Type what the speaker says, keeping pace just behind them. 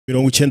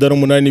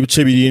98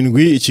 n'ibice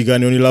 7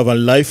 ikiganiro ni Love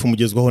and Life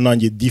umugezwaho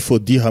nanjye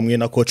D4D hamwe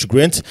na Coach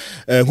Grant.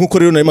 Nkuko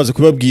rero narimaze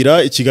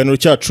kubabwira ikiganiro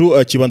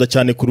cyacu kibanda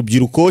cyane ku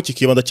rubyiruko,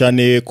 kikibanda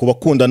cyane ku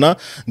bakundana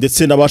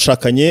ndetse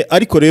n'abashakanye,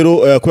 ariko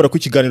rero kubera ko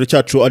ikiganiro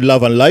cyacu ari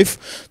Love and Life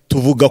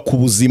tuvuga ku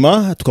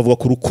buzima, tukavuga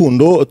ku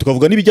rukundo,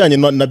 tukavuga n'ibijyanye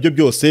nabyo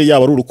byose,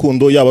 yaba ari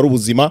urukundo yaba ari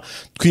ubuzima.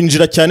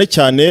 Twinjira cyane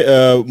cyane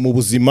mu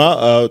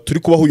buzima turi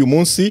kubaho uyu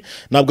munsi,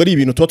 ntabwo ari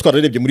ibintu tuba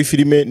twararebye muri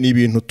filime, ni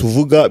ibintu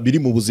tuvuga biri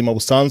mu buzima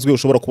busanzwe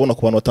ushobora kubona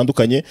ku bantu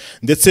batandukanye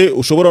ndetse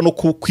ushobora no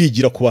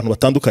kwigira ku bantu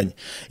batandukanye.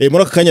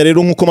 Muri aka kanya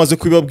rero nkuko maze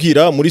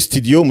kubibabwira muri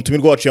studio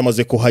umutumirwa wacu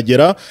yamaze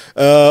kuhagera.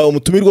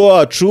 Umutumirwa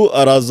wacu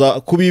araza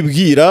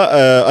kubibwira,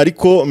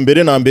 ariko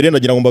mbere na mbere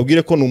nagira ngo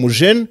mbabwire ko ni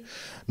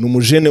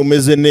umujene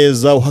umeze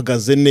neza,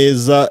 uhagaze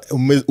neza,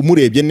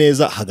 umurebye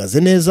neza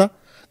ahagaze neza,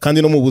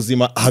 kandi no mu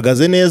buzima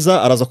ahagaze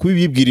neza, araza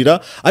kubibibwirira,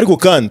 ariko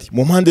kandi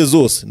mu mpande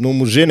zose ni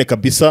umujene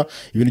kabisa,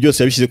 ibintu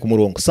byose yabishyize ku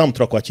murongo. Sam,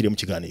 turakwakiriye mu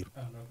kiganiro.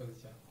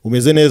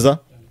 Umeze neza?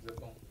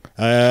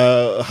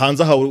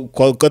 Hanze aha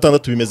kwa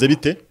gatandatu bimeze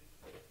bite?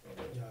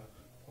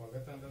 Kwa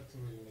gatandatu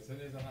bimeze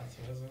neza nta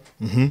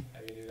kibazo.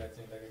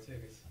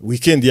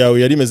 Weekend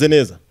yawe yari imeze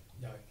neza?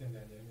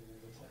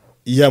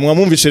 Ya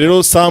mwamumvishe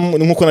rero Sam,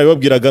 nkuko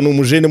nabibabwiraga, ni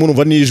umujene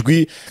murumva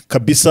nijwi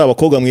kabisa,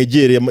 abakobwa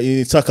mwegereye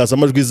insakaza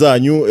amajwi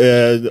zanyu,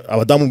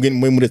 abadamu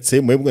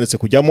muretse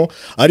kujyamo,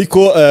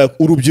 ariko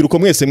urubyiruko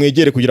mwese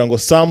mwegere kugira ngo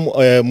Sam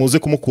muze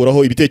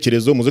kumukuraho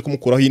ibitekerezo, muze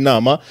kumukuraho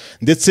inama,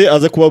 ndetse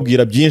aze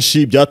kubabwira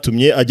byinshi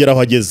byatumye agera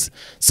aho ageze.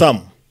 Sam,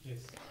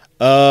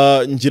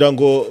 ngira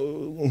ngo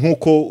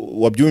nkuko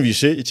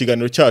wabyumvishe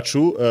ikiganiro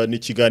cyacu ni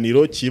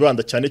ikiganiro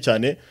kibanda cyane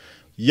cyane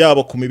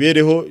yaba ku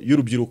mibereho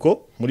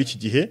y'urubyiruko muri iki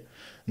gihe,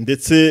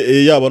 ndetse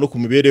yaba no ku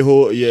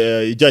mibereho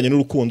ijyanye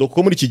n'urukundo,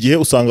 kuko muri iki gihe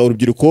usanga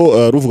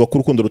urubyiruko ruvuga ko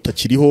urukundo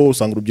rutakiriho,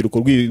 usanga urubyiruko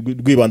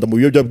rwibanda mu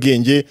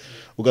biyobyabwenge,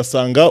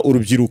 ugasanga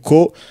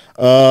urubyiruko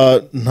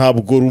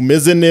ntabwo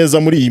rumeze neza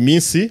muri iyi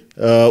minsi,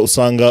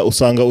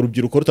 usanga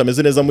urubyiruko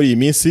rutameze neza muri iyi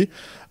minsi.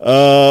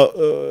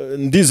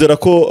 Ndizera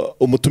ko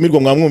umutumirwa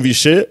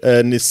mwamwumvishe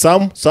ni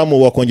Sam. Sam,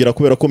 wakongera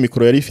kubera ko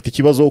mikoro yari ifite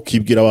ikibazo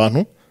ukibwira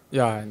abantu?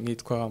 Ya,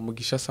 nitwa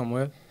Mugisha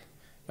Samuel,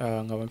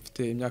 nkaba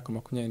mfite imyaka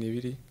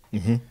 22.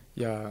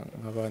 Ya,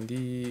 nkaba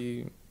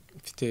ndi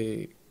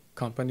mfite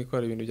company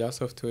ikora ibintu bya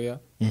software,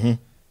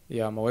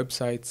 ya ama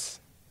websites,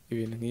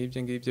 ibintu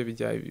nk'ibyo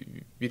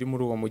biri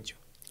muri uwo mujyo.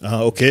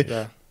 Okay.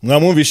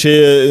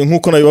 Mwamwumvishe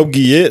nkuko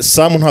nabibabwiye,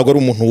 Sam ntabwo ari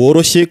umuntu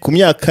woroshye, ku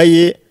myaka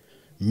ye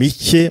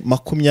mike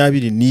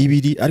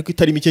 22, ariko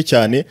itari mike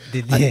cyane,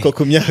 ariko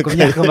ku myaka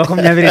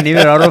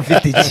 22 wari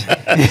ufite iki?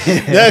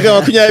 Myaka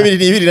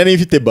 22 nari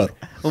mfite baro.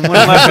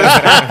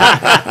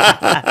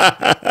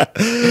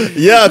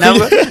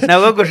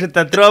 Nabwo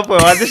gushita drop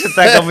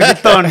wazishitaga mu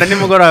gitondo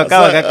nimugoroba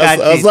kabaga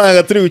kaki,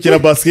 azanga turi gukina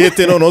basket,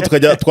 noneho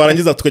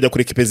twarangiza tukajya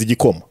kuri kipezi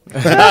igikoma.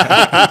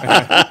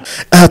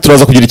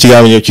 Turaza kugira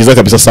ikiganiro cyiza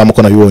kabisa Sam,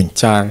 ko nabibonye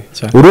cyane.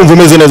 Urumva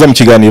umeze neza mu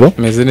kiganiro?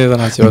 Meze neza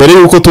nta kibazo. Mbere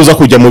yuko tuza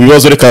kujya mu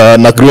bibazo, reka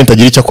na Grant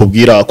agira icyo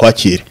akubwira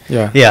akwakire.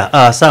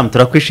 Sam,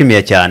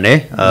 turakwishimiye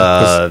cyane,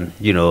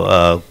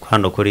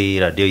 hano kuri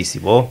radio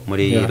ISIBO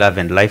muri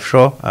Love and Life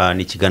show.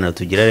 Ni ikiganiro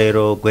tugira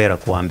rero guhera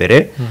ku wa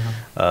mbere,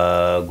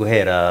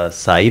 guhera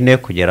saa 4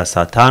 kugera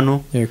saa 5,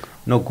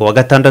 no ku wa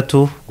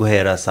gatandatu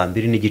guhera saa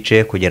 2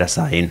 n'igice kugera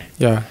saa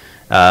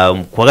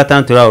 4. Ku wa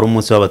gatandatu rero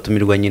umunsi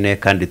w'abatumirwa nyine,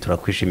 kandi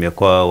turakwishimiye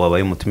ko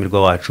wabaye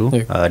umutumirwa wacu.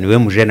 Niwe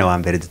mujene wa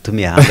mbere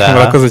dutumiye ahangaha.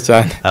 Murakoze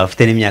cyane.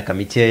 Afite n'imyaka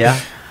mikeya,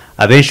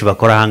 abenshi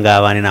bakora ahangaha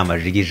abandi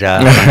n'amajigija,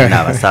 abandi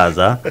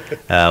n'abasaza.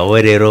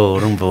 Wowe rero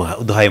urumva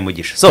uduhaye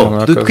umugisha.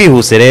 So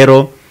twihuse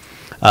rero,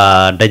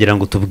 ndagira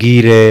ngo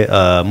tubwire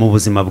mu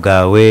buzima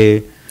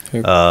bwawe,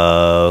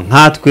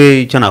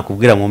 nkatwe icyo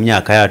nakubwira mu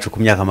myaka yacu, ku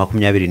myaka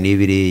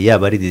 22,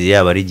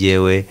 yaba ari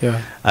jewe,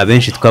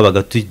 abenshi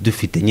twabaga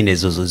dufite nyine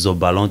zo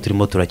ballon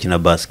turimo turakina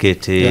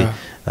basket,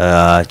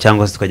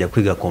 cyangwa se tukajya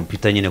kwiga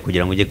computer nyine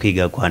kugira ngo ujye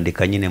kwiga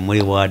kwandika nyine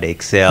muri Word,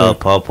 Excel,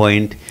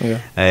 PowerPoint.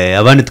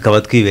 Abandi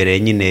tukaba twibereye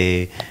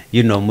nyine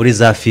muri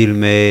za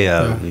filme.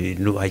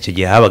 Icyo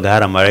gihe habaga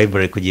hari ama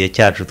library ku gihe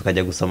cyacu,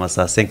 tukajya gusoma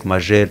za 5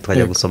 majeur,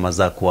 tukajya gusoma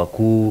za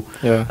Kwaku,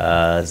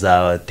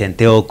 za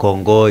Tenteo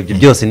Congo. Ibyo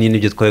byose ni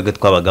ibyo twebwe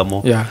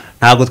twabagamo.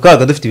 Ntabwo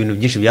twabaga dufite ibintu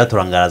byinshi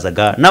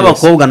byaturangarazaga,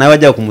 n'abakobwa nawe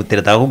bajya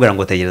kumutereta akakubwira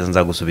ngo tegereza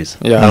nzagusubiza,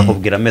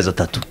 akakubwira amezi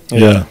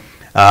 3.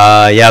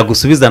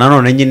 Yagusubiza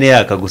nanone nyine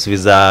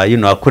akagusubiza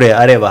akure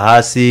areba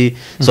hasi.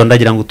 So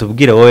ndagira ngo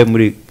tubwire wowe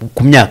muri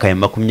ku myaka ya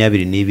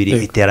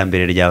 22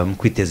 iterambere ryawe mu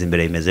kwiteza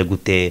imbere imeze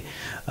gute?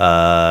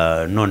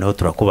 Noneho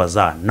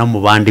turakubaza no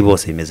mu bandi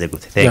bose imeze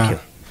gute? Thank you.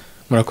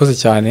 Murakoze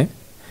cyane.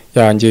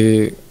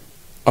 Yanjye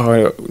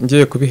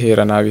ngiye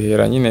kubihera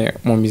nabihera nyine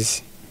mu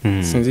mizi.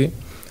 Sinzi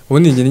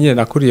ubundi nyine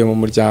nakuriye mu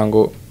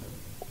muryango,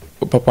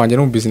 papa wanjye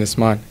ni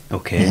businessman.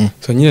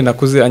 So nyine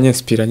nakuze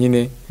anyinspira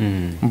nyine,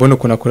 mbona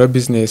uko nakora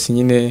business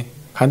nyine,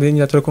 kandi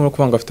nyine atari ko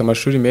ngo afite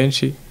amashuri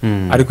menshi,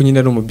 ariko nyine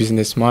ari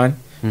businessman.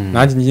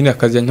 Nanjye nyine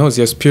akazi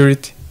ntozi ya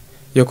spirit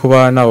yo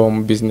kuba nawo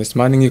mu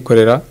businessman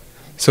nkikorera.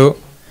 So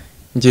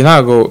ngiye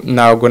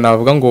ntago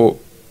navuga ngo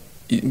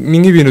ni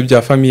nk'ibintu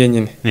bya famille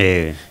nyine.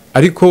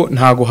 ariko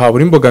ntago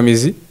habura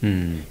imbogamizi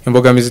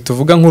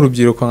tuvuga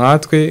nk'urubyiruko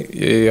nkatwe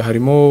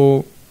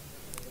harimo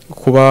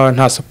kuba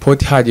nta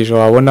support ihagije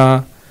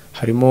wabona,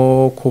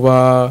 harimo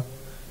kuba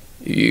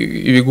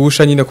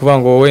ibigusha nyine kuvuga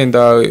ngo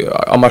wenda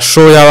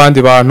amashow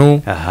y'abandi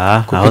bantu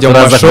kujya mu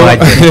mashow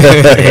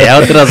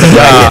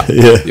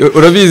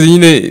urabizi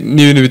nyine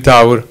ni ibintu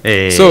bitabura.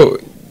 So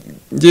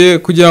ngiye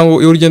kugira ngo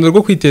urugendo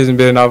rwo kwiteza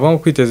imbere navuga ngo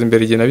kwiteza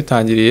imbere igihe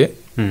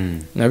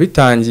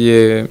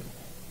nabitangiye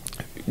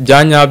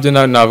bya nyabyo,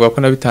 navuga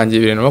ko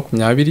nabitangiye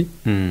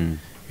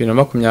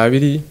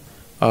 2020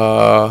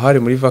 hari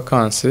muri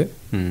vacances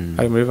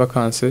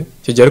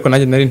icyo gihe, ariko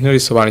nanjye nari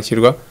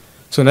ntarisobanukirwa.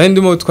 So nari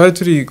ndimo twari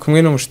turi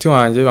kumwe n'umushuti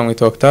wanjye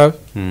bamwita Octave,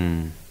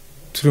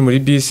 turi muri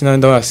bisi nandi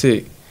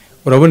ndabase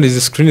urabona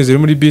izi screen ziri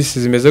muri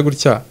bisi zimeze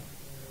gutya,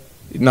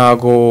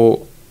 nago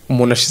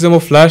umuntu ashizemo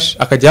flash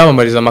akajya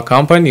yamamariza ama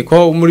company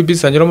ko muri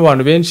bisi hanyuramo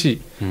abantu benshi,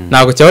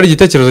 nago cyaba ari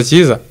igitekerezo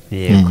cyiza.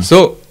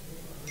 So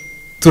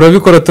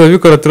turabikora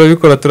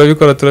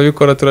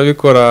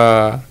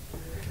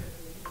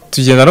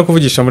tugenda no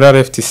kuvugisha muri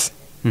RFTC.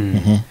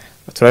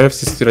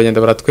 RFTC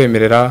turagenda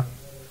baratwemerera,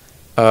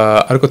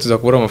 ariko tuza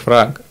kubura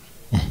amafaranga.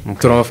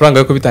 Tura amafaranga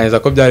yo kubitangiza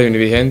ko byari ibintu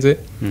bihenze.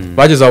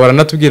 Bageze aho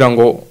baranatubwira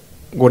ngo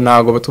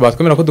nago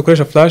batwemera ko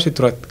dukoresha flash,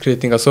 tura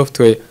creating a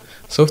software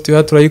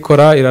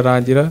turayikora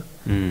irarangira,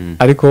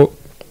 ariko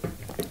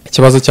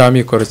ikibazo cya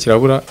mikoro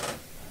kirabura.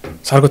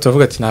 Sarko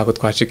turavuga ati nago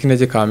twacika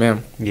intege kameme.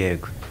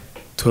 Yego.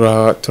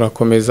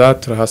 Turakomeza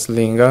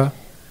turahaslinga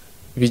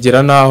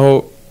bigera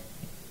naho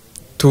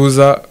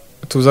tuza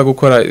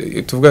gukora,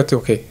 tuvuga ati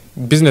okay,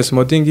 business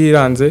model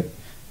iranze,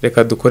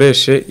 reka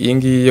dukoreshe iyi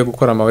ngiyi yo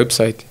gukora ama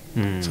website.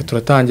 So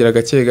turatangira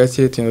gake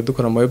tugenda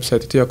dukora ama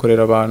website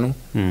tuyakorera abantu.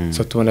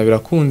 So tubona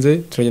birakunze,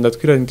 turagenda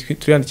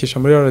twiyandikisha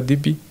muri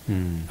RDB.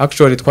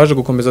 Actually twaje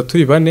gukomeza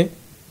turi bane,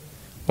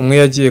 umwe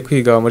yagiye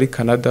kwiga muri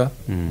Canada,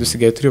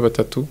 dusigaye turi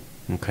batatu.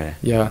 Okay.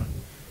 Yeah.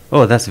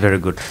 Oh, that's very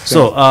good.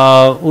 So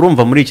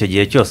urumva muri icyo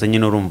gihe cyose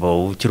nyine urumva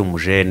ukiri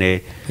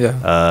umujene,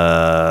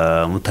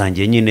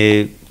 mutangiye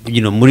nyine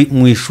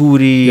mu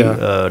ishuri,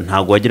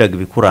 ntago wagiraga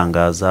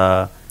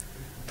ibikurangaza.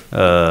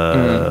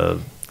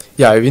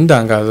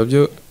 Ibindangaza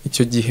byo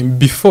icyo gihe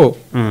before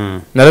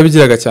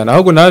narabigiraga cyane,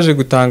 ahubwo naje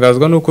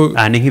gutangazwa nuko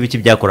ni nk'ibiki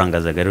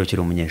byakurangazaga rero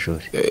ukiri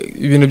umunyeshuri.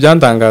 Ibintu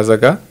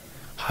byandangazaga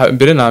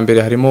mbere na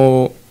mbere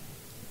harimo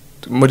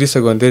muri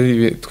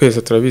secondaire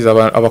twese turabizi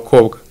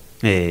abakobwa.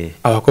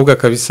 Abakobwa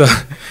kabisa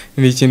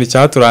ni ikintu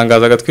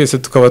cyaturangazaga twese,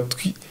 tukaba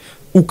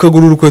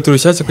ukagura urukweto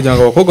rushyashya kugira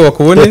ngo abakobwa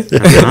bakubone,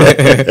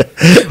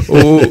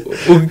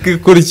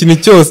 ukora ikintu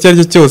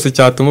cyose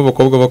cyatuma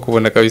abakobwa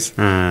bakubona kabisa.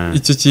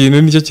 Icyo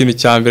kintu nicyo kintu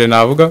cya mbere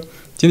navuga.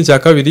 Ikindi cya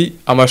kabiri,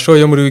 amashow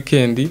yo muri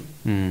weekend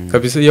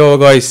kabisa, iyo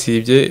wabaga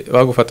wayisibye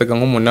bagufataga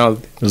nk'umunalde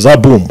za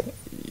boom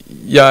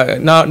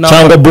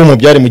cyangwa boom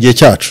byari mu gihe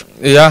cyacu.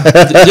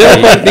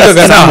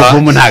 Nigaga naha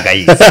boom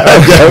ntagayiza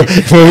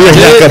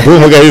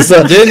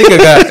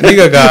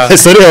nigaga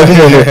sorry wa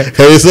umuntu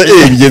kabisa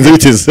bigenze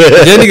bitize.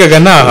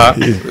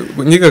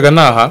 nigaga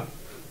naha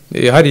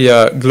hari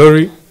ya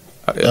Glory.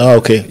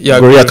 Okay,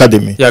 Glory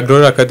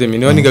Academy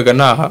niho nigaga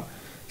naha.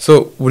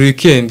 So buri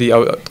weekend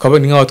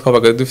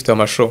twabaga dufite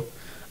amashow,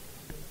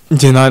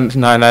 nje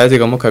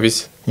najyagamo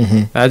kabisa.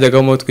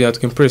 Najyagamo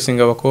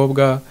twimpressing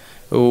abakobwa,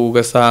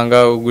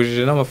 ugasanga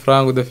ugujije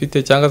n'amafaranga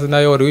udafite cyangwa se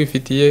nayo wari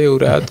wifitiye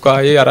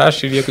urayatwaye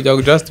arashiriye kugira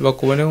ngo just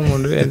bakubone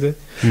nk'umuntu urenze.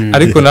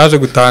 Ariko naje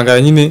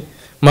gutangara nyine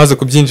maze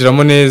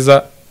kubyinjiramo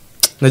neza,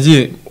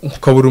 nagiye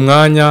ukabura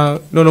umwanya,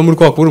 none muri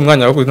kwa kubura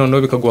umwanya ahubwo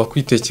none bikaguha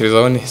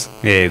kwitekerezaho neza.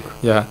 Yego.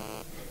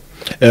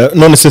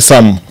 None se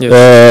Sam,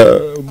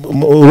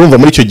 urumva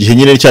muri icyo gihe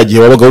nyine cya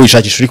gihe wabaga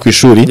wishakisha uri ku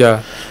ishuri,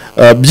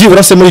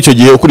 byibura se muri icyo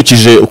gihe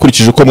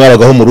ukurikije uko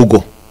mwabagaho mu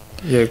rugo,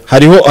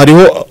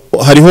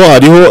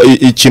 hariho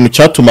ikintu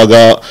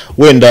cyatumaga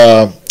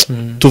wenda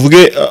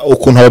tuvuge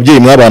ukuntu ababyeyi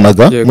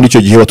mwabanaga muri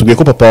icyo gihe. Watubwiye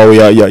ko papa wawe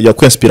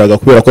yakwinspiraga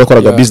kubera ko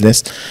yakoraga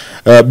business.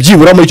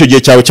 Byibura muri icyo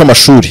gihe cyawe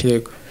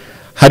cy'amashuri,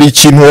 hari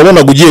ikintu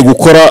wabonaga ugiye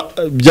gukora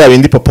bya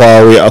bindi papa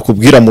wawe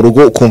akubwira mu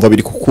rugo ukumva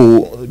biri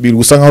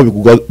gusa nkaho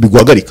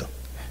biguhagarika?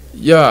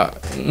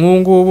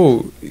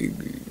 Ngubu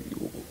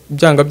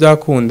byanga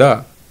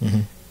byakunda,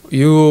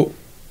 iyo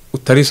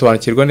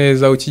utarisobanukirwa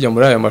neza ukijya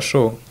muri aya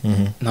mashow,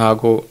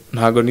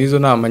 ntago nizo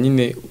nama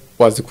nyine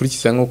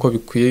wazikurikiza nk'uko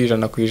bikwiye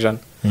 100%.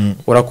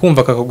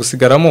 Urakumva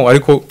kakagusigaramo,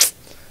 ariko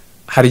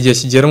hari igihe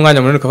kigera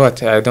umwanya munini ukavuga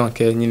ati I don't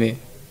care nyine.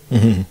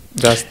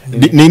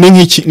 Ni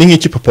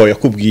nk'iki papa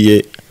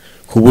yakubwiye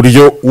ku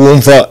buryo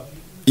wumva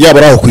yaba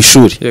ari aho ku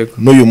ishuri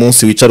n'uyu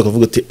munsi wicara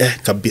ukavuga ati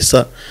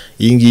kabisa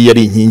iyi ngiyi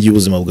yari inkingi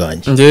y'ubuzima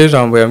bwanjye? Ngewe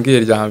ijambo yambwiye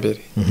rya mbere,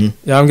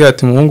 yambwiye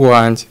ati muhungu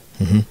wanjye,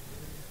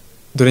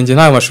 dore nge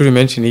nta mashuri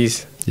menshi nize,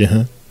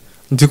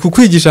 ndi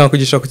kukwigisha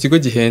ku kigo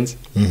gihenze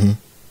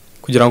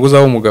kugira ngo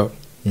uzabe umugabo.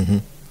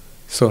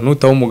 So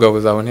nutaba umugabo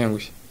uzaba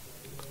ntengushye.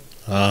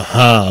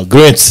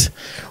 Great.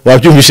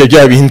 Wabyumvishe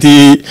bya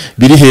bindi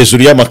biri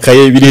hejuru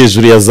y'amakaye, biri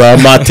hejuru ya za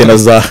mate na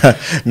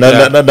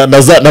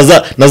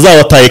za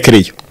wataye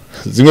kereyo.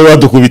 zimwe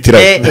badukubitira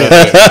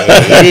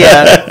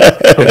iriya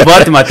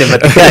bote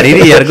matematikari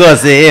iriya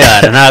rwose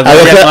ntabwo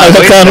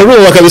aka kantu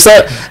urumva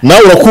kabisa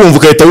nawe urakumva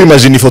ugahita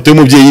wimagine ifoto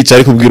y'umubyeyi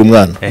yicaye ari kubwira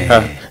umwana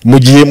mu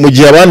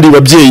gihe abandi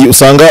babyeyi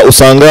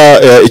usanga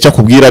icyo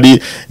akubwira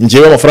ari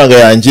ngewe amafaranga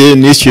yanjye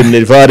nishyuye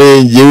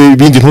minerivare ngewe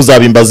ibindi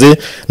ntuzabimbaze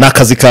ni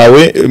akazi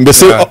kawe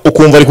mbese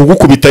ukumva ari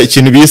kugukubita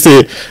ikintu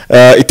bise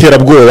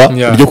iterabwoba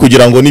ryo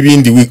kugira ngo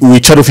n'ibindi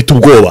wicare ufite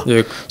ubwoba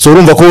so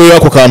urumva ko wowe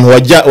ako kantu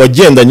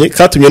wagendanye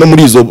katumye no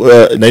muri izo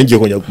nari ngiye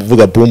kongera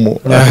kuvuga boom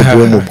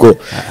bwo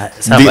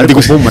ndi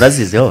boom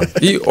razizeho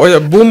oya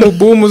boom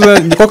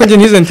koko ngiye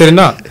ntize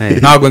internet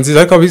ntago nziza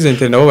ariko abize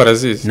internet nabo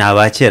barazizi ni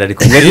abakera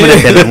ariko muri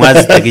internet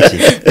mwazitaga iki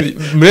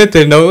muri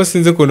internet nabo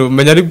sinzi kuntu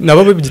menya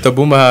nabo bigita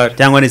boom ahari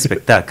cyangwa ni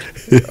spectacle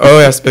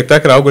ya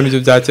spectacle ahubwo nibyo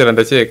byakera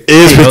ndakeka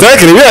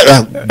spectacle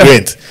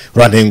great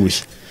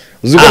urantengushye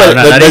uzuko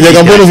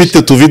najyaga mbona ufite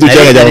utuvido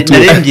cyangwa jya mutu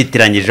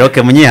narimyitiranyije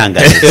okay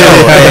munyihangane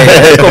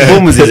ariko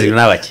boom zizi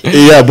nabaki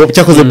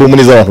cyakoze boom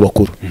ni z'abantu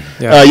bakuru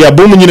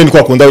boom nyine ni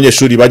kwakunda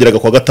abanyeshuri bageraga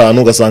kwa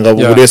gatanu ugasanga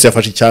buri wese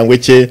yafashe icyangwe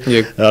cye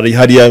ari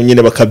hariya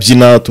nyine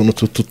bakabyina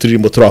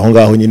turirimbo turi aho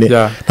ngaho nyine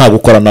nta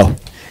gukoranaho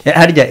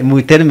harya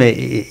mu terme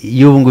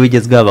y'ubu ngubu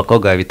bigezweho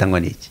abakobwa babitangwa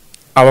n'iki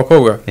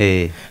abakobwa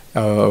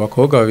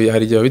abakobwa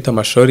hari igihe babita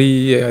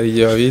amashori hari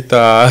igihe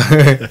babita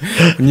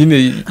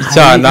nyine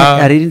icyana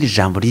hari irindi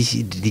jambo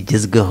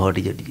rigezweho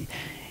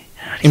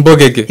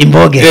imbogege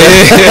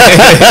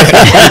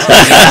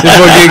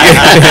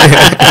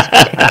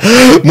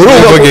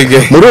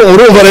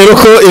murumva rero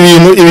ko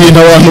ibintu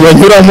abantu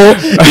banyuramo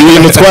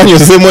ibintu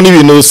twanyuzemo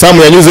n'ibintu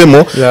Samu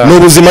yanyuzemo ni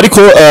ubuzima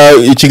ariko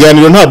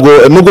ikiganiro ntabwo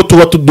nubwo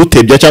tuba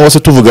dutebya cyangwa se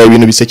tuvuga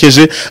ibintu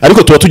bisekeje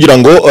ariko tuba tugira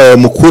ngo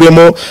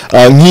mukuremo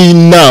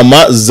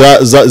nk'inama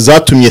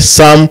zatumye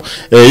Samu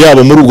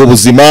yaba muri ubwo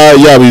buzima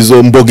yaba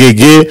izo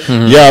mbogege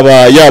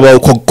yaba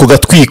ku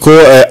gatwiko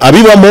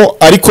abibamo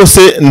ariko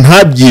se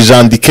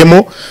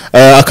ntabyijandikemo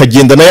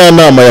akagenda na ya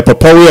nama ya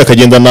papa we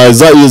akagenda na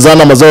za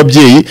nama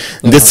z'ababyeyi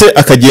ndetse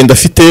akagenda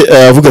afite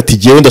avuga ati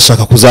giye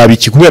ndashaka kuzaba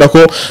iki kubera ko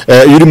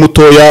iyo uri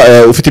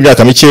mutoya ufite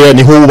imyaka mikeya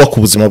niho wubaka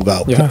ubuzima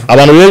bwawe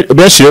abantu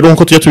benshi rero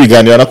nkuko tujya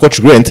tubiganira na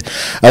coach Grant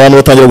abantu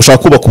batangira gushaka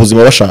kubaka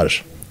ubuzima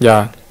bashaje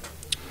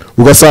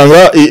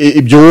ugasanga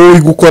ibyo wowe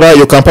gukora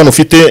iyo kampani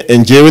ufite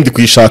ngewe ndi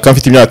kwishaka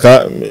mfite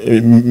imyaka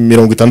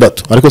 60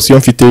 ariko siyo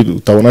mfite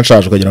utabona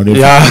nshaje ukagira ngo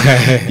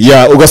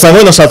ugasanga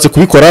we nashatse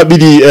kubikora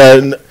biri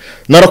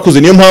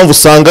narakuze niyo mpamvu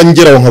usanga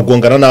ngeraho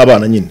nkagongana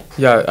n'abana nyine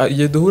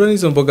igihe duhura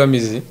n'izo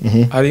mbogamizi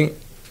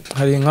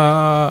hari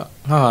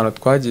nk'ahantu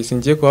twagiye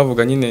singiye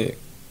kuhavuga nyine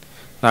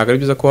ntabwo ari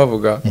byiza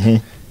kuhavuga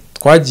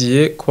twari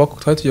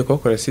tugiye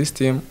kubakorera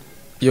system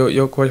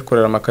yo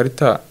kubakorera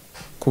amakarita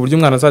ku buryo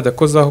umwana azajya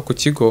akozaho ku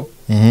kigo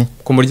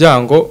ku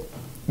muryango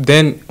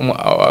then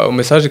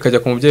message ikajya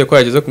ku mubyeyi ko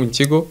yageze ku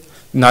kigo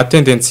na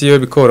tendency yo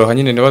bikoroha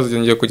nyine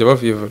ntibazongeye kujya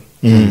bavivura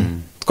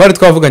twari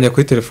twavuganye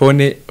kuri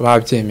telefone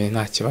babyemeye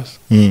nta kibazo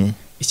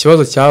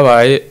ikibazo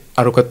cyabaye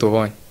ari uko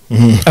tubonye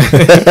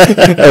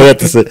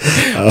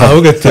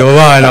ahubwo ati abo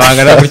bana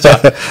bangana gutya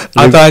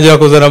atangira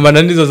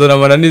kuzana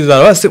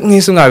amananiza base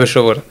mwese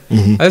mwabishobora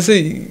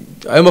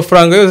ayo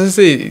mafaranga yose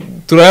se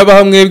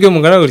turayabaha mwebwe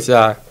mungana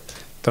gutya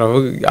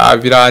turavuga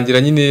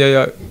birangira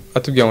nyine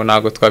atubwiye ngo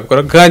ntago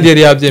twabikora kandi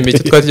yari yabyemeye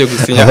icyo twari tugiye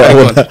gusinya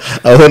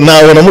aho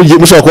nabona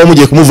mushobora kuba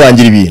mugiye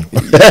kumuvangira ibintu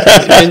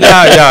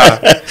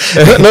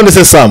none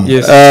se Sam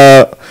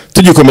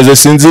tugikomeza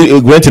sinzi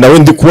Grant nawe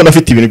ndi kubona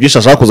afite ibintu byinshi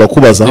ashaka kuza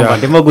kubaza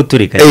ndimo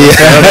guturika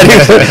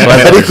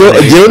ariko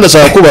jewe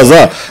ndashaka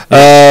kubaza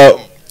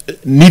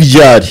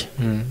n'iryari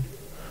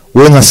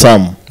wowe nka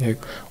Sam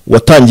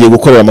watangiye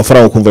gukorera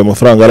amafaranga ukumva ayo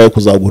mafaranga ari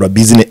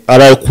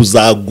ayo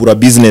kuzagura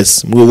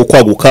business mu rwego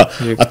kwaguka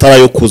atari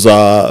ayo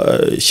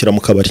kuzashyira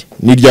mu kabari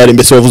n'iryari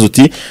mbese wavuze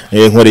uti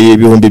nkoreye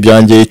ibihumbi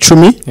byanjye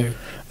 10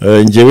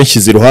 ngewe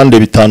nshyize iruhande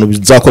 5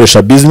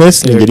 bizakoresha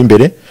business ngera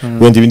imbere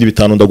wenda ibindi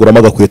 5 ndaguramo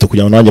agakweto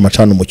kugira ngo nanjye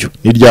macana umucyo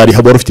n'iryari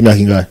haba ufite imyaka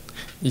ingahe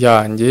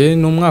yanjye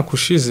n'umwaka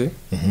ushize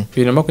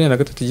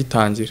 2023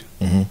 gitangira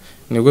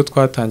nibwo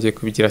twatangiye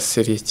kubigira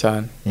serie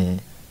cyane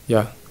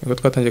nibwo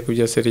twatangiye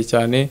kubigira serie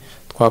cyane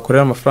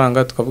twakorera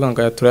amafaranga tukavuga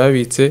ngo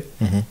turayabitse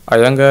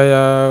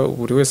ayangaya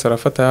buri wese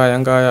arafata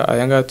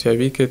ayangaya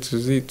tuyabike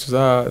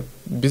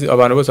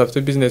abantu bose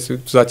bafite business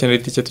tuzakenera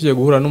itike tugiye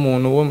guhura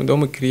n'umuntu wo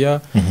mu kiriya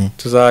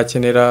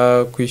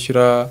tuzakenera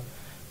kwishyura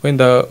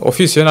wenda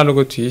office yo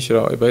ntabwo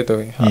tuyishyura by the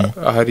way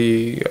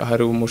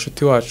hari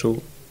umushuti wacu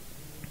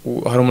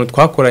hari umuntu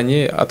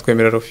twakoranye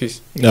atwemerera office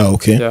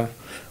okay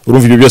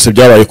urumva ibyo byose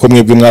byabaye ko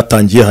mwebwe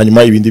mwatangiye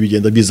hanyuma ibindi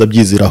bigenda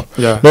byiziraho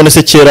none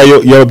se kera yo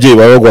ababyeyi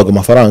bawe bagwaga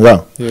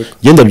amafaranga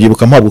genda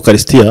byibuka mpabwa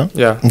Ukaristia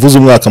mvuze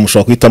umwaka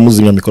mushobora kwita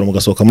muzimya mikoro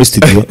mugasohoka muri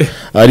studio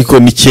ariko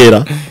ni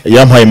kera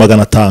yampaye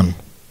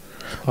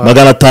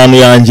 500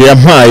 yanjye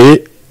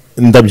yampaye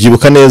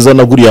ndabyibuka neza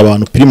naguriye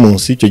abantu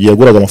primus icyo gihe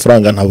yaguraga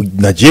amafaranga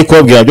nagiye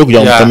kubabwira byo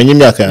kugira ngo utamenye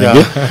imyaka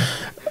yanjye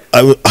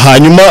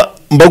hanyuma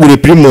mbaguriye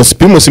primus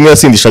imwe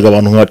yasindishaga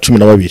abantu nka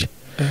 12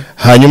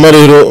 hanyuma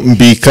rero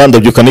mbika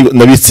ndabyuka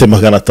nabitse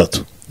 300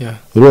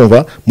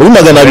 urumva muri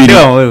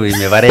 200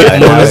 imibare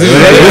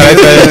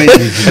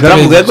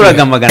naravuga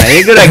yaguraga 100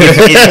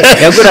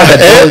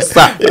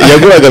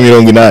 yaguraga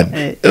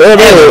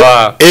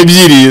 80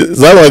 ebyiri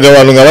zabaga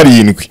abantu nka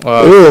 7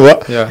 urumva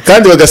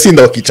kandi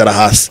bagasinda bakicara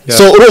hasi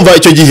so urumva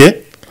icyo gihe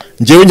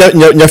ngewe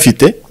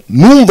nyafite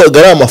numvaga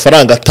ari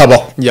amafaranga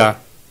atabaho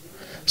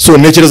so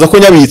ntekereza ko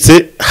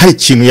nyabitse hari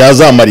ikintu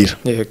yazamarira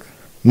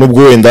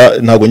nubwo wenda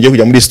ntago ngiye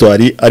kujya muri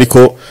histoire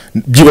ariko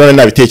byibana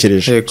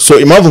nabitekereje so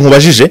impamvu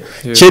nkubajije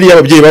keri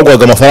y'ababyeyi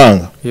bagwaga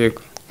amafaranga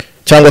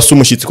cyangwa se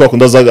umushyitsi kwa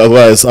kunda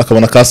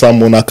akabona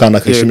kasamu n'akana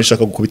kishimisha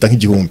akagukubita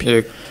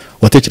nk'igihumbi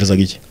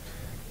watekerezaga iki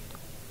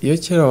iyo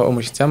kera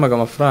umushyitsi yamaga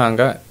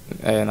amafaranga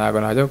ntago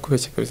najya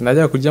kubeshya kabisa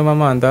najya kurya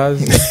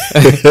amandazi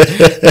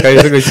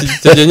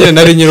cyo nyine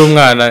nari nyiri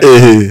umwana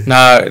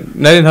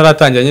nari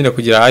ntaratangira nyine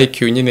kugira IQ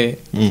nyine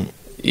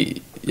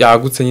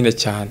yagutse nyine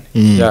cyane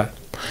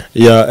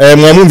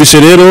mwamwumvishe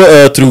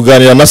rero turi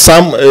kuganira na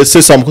Sam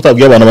Sam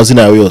kutabwiye abantu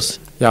amazina yawe yose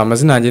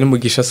amazina yanjye ni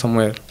Mugisha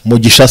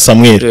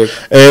Samuel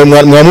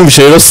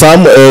mwamwumvishe rero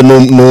Sam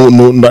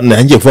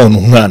nangiye kuvuga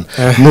n'umwana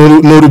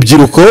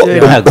n'urubyiruko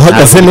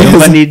uhagaze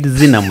neza ni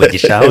izina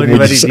Mugisha aho ni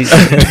bari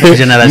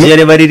generation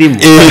yari baririmo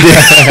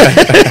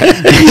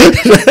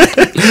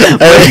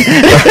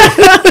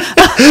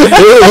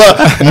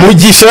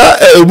Mugisha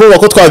ubu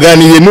ko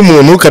twaganiriye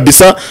n'umuntu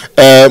kabisa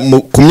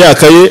ku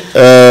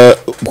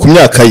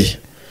myaka ye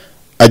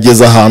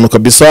ageza ahantu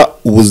kabisa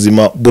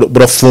ubuzima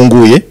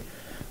burafunguye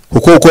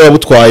kuko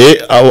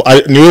yabutwaye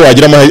niwe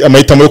wagira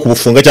amahitamo yo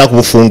kubufunga cyangwa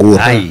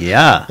kubufungura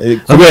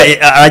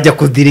ajya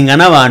kudiringa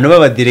n'abantu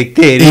baba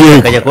directeur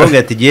akajya kuvuga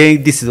ati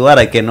this is what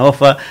I can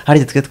offer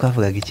harya twe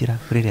twavugaga ikira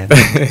kuri rero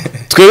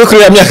twebwe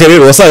kuri ya myaka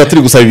rero wasaga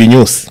turi gusaba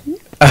ibinyusi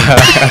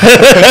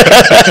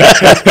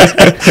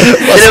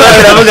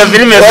baravuga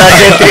filime za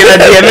Jetri na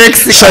DMX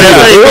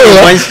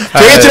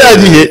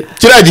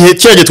kiragihe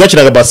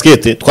twakiraga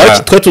basket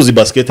twari tuzi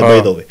basket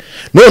by the way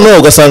no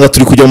ugasanga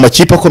turi kujya mu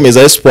makipe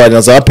akomeza Espoir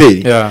na za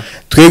APR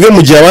twebwe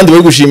mu gihe abandi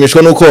bari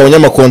gushimishwa nuko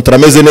abanyamakontra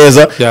ameze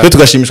neza twe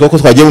tugashimishwa ko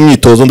twagiye mu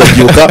myitozo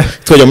ndabyibuka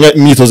twajya mu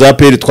myitozo ya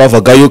APR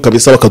twavagayo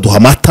kabisa bakaduha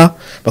amata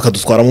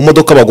bakadutwara mu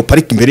modoka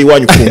baguparika imbere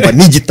iwanyu kumva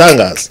ni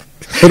gitangaza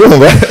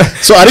urumva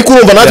so ariko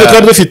urumva natwe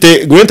twari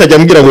dufite Grant ajya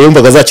ambwira ngo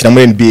yumvaga azakina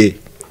muri NBA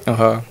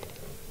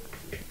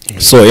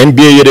so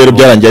NBA rero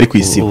byarangiye ari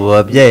kwisiba ubu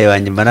babyeyi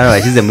banjye mba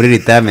narabashyize muri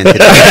retirement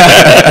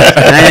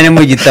nanjye ni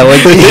mu gitabo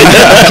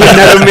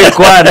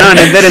narumikwa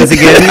none dore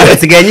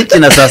nsigaye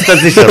nyikina saa sita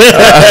z'ijoro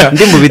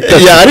ndi mu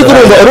bitaro ariko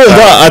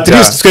urumva at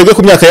least twebwe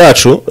ku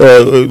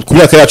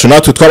myaka yacu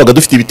natwe twabaga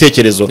dufite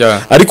ibitekerezo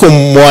ariko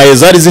mwaye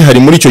zari zihari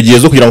muri icyo gihe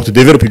zo kugira ngo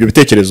tudevelop ibyo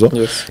bitekerezo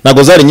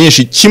ntago zari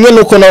nyinshi kimwe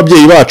nuko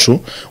n'ababyeyi bacu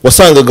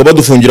wasangaga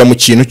badufungira mu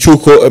kintu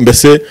cyuko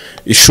mbese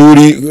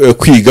ishuri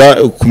kwiga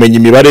kumenya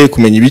imibare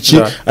kumenya ibiki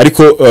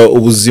ariko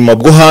ubuzima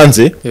bwo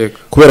hanze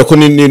kubera ko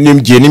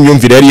n'igihe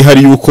n'imyumvire yari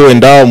ihari yuko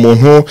wenda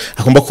umuntu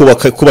agomba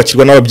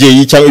kubakirwa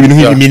n'ababyeyi cyangwa ibintu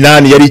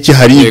nk'iminani yari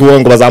ikihari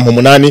ngo bazampa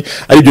umunani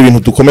ari ibyo bintu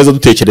dukomeza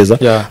dutekereza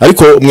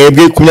ariko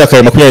mwebwe ku myaka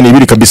ya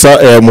 22 kabisa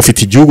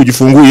mufite igihugu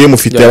gifunguye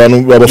mufite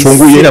abantu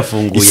babafunguye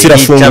isi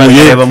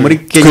irafunguye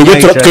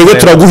twebwe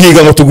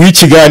turaguhiga ngo tuguhe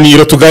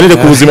ikiganiro tuganire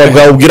ku buzima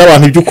bwawe ubwira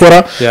abantu ibyo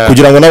ukora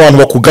kugira ngo n'abantu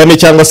bakugane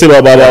cyangwa se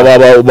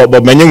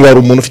bamenye ngo hari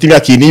umuntu ufite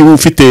imyaka iyi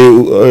ufite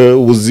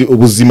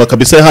ubuzima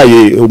kabisa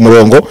yahaye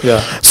umurongo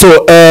so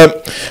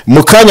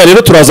mukanya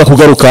rero turaza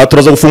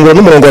gufungura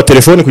n'umurongo wa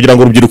telefone kugira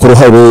ngo urubyiruko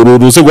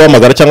ruze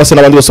guhamagara cyangwa se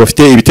n'abandi bose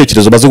bafite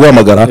ibitekerezo baze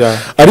guhamagara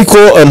ariko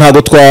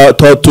ntago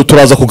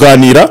turaza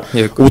kuganira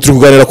ubu turi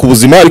kuganira ku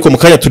buzima ariko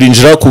mukanya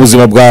turinjira ku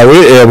buzima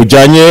bwawe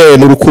bujyanye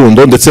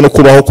n'urukundo ndetse no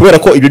kubaho kubera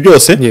ko ibyo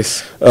byose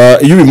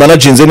iyo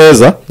ubimanaginze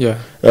neza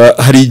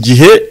hari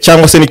igihe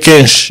cyangwa se ni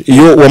kenshi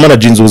iyo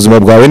wamanaginze ubuzima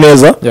bwawe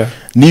neza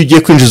niyo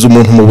ugiye kwinjiza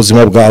umuntu mu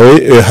buzima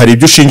bwawe hari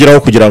ibyo ushingiraho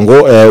kugira ngo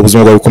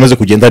ubuzima bwawe bukomeze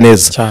kugenda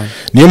neza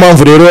niyo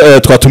mpamvu rero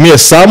twatumiye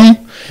Sam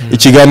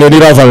ikiganiro ni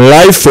Love and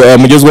Life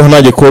mugezweho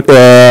nanjye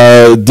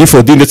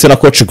D4D ndetse na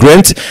Coach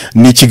Grant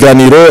ni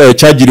ikiganiro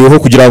cyagiriweho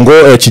kugira ngo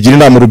kigire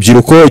inama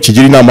urubyiruko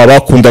kigire inama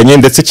abakundanye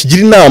ndetse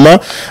kigire inama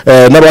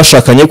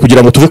n'abashakanye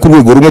kugira ngo tuve ku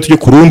rwego rumwe tujye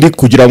ku rundi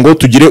kugira ngo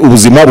tugire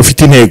ubuzima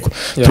bufite intego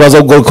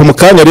turaza kugaruka mu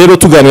kanya rero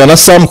tuganira na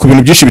Sam ku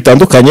bintu byinshi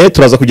bitandukanye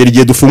turaza kugera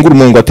igihe dufungura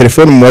umurongo wa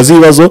telefone mu mazi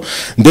ibibazo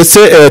ndetse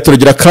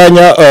turagira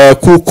kanya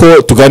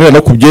kuko tuganira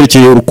no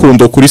kubyerekeye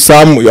urukundo kuri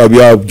Sam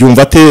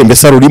byumva ate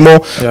mbese rurimo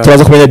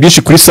turaza kumenya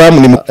byinshi kuri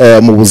Sam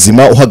mu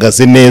buzima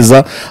uhagaze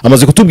neza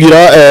amaze kutubwira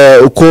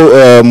uko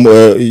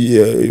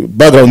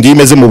background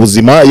imeze mu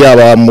buzima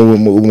yaba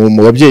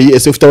mu babyeyi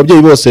ese ufite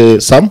ababyeyi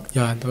bose Sam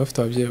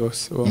ndabafite ababyeyi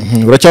bose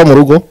uracyaba mu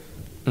rugo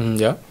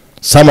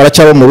Sam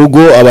aracyaba mu rugo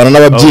abana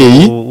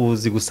n'ababyeyi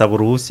uzi gusaba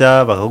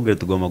uruhushya bakakubwira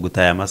tugomba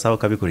gutaya amasaha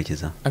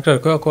ukabikurikiza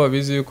akora ko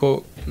babizi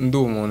yuko ndi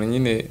umuntu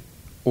nyine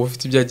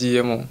ufite ibyo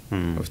agiyemo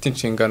ufite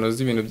inshingano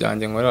z'ibintu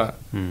byanjye nkora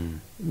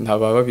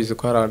ntaba babizi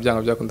ko hari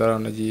abyanga byakunda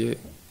nagiye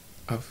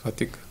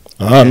afatika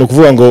no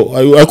kuvuga ngo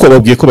ariko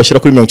babwiye ko bashyira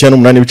kuri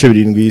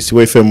 98.7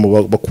 ISIBO FM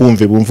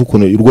bakumve bumva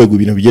ukuntu urwego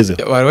ibintu bigeze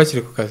bari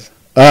bakiri ku kazi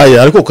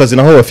ariko ku kazi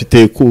naho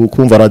bafite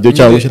kumva radio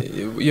cyangwa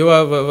iyo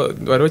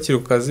bari bakiri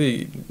ku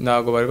kazi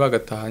ntabwo bari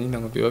bagataha nyine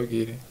ngo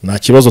bibabwire. Nta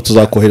kibazo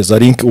tuzakohereza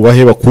link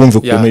ubahe bakumve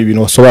ukuntu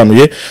ibintu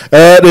wasobanuye.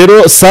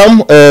 Rero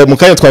Sam mu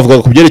kanya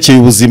twavuga ku byerekeye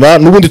ubuzima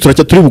n'ubundi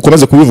turi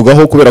bukomeze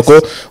kubivugaho kubera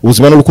ko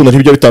ubuzima n'urukundo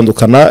ntibijya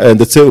bitandukana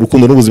ndetse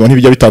urukundo n'ubuzima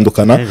ntibijya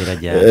bitandukana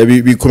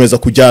bikomeza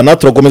kujyana.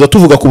 Turakomeza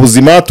tuvuga ku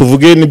buzima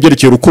tuvuge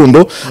n'ibyerekeye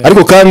urukundo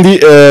ariko kandi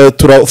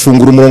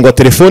turafungura umurongo wa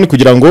telefoni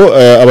kugira ngo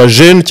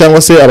abajene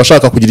cyangwa se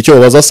abashaka kugira icyo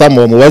babaza Sam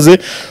bamubaze.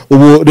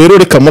 Ubu rero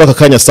reka muri aka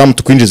kanya Sam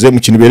tukwinjize mu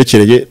kintu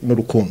berekereye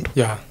n'urukundo.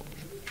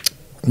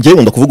 Njye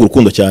nkunda kuvuga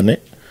urukundo cyane.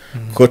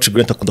 Coach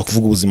Grant akunda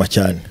kuvuga ubuzima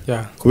cyane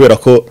kubera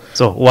ko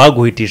so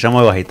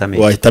waguhitishamo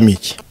wahitamo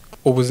iki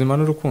ubuzima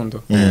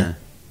n'urukundo.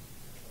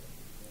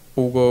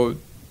 Ubwo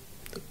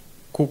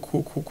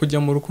kujya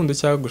mu rukundo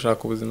cyangwa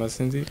gushaka ubuzima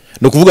sinzi.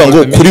 No kuvuga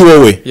ngo kuri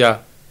wowe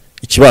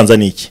ikibanza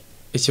ni iki?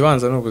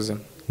 Ikibanza n'ubuzima.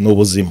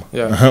 N'ubuzima.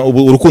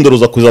 Urukundo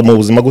ruza kuza mu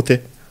buzima gute?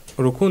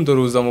 Urukundo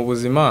ruza mu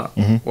buzima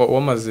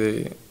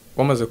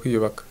wamaze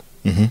kwiyubaka.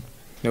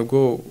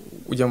 Nibwo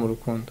ujya mu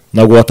rukundo.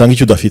 Ntabwo watanga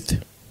icyo udafite.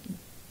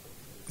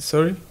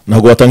 Sorry?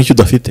 Ntabwo watanga icyo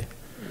udafite.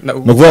 No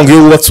kuvuga ngo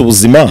iyo wubatse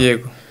ubuzima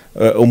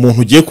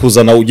umuntu ugiye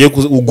kuzana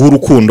uguha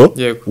urukundo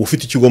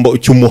ufite icyo ugomba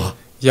cyumuha.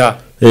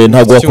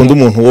 Ntabwo wakunda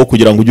umuntu wo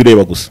kugira ngo ujye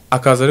ureba gusa.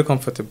 Akaza ari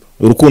comfortable.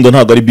 Urukundo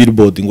ntabwo ari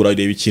billboard ngo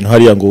urareba ikintu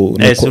hariya ngo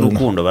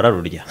urukundo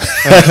bararurya.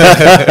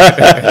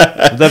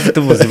 Udafite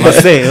ubuzima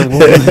se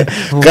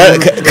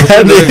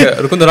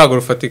urukundo ntabwo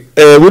rufatika.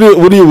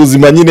 Buri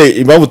ubuzima nyine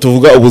impamvu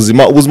tuvuga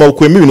ubuzima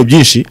bukuyemo ibintu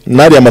byinshi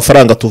nari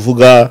amafaranga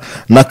tuvuga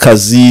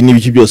n'akazi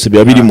n'ibiki byose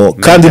biba birimo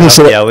kandi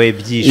ntushobora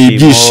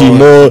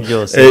ibyishimo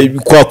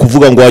kwa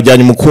kuvuga ngo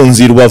wajyanye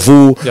umukunzi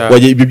Rubavu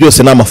ibyo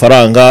byose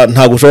n'amafaranga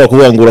ntabwo ushobora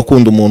kuvuga ngo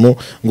urakunda umuntu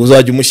ngo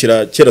uzajye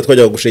umushyira. Kera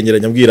twajyaga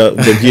gushengeranya mbwira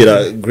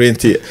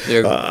Grant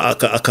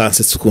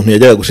akansetsa ukuntu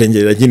yajyaga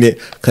gushengerera nyine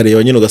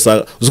kareba nyine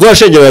ugasanga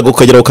uzwashengerera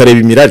ukagera ukareba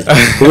imirari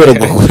kubera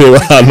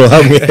kureba ahantu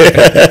hamwe.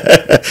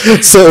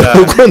 So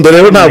urukundo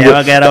rero ntabwo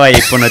yabaga yarabaye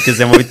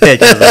iponotize mu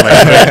bitekerezo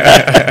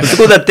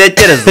uko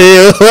udatekereza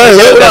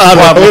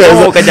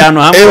ukajya ahantu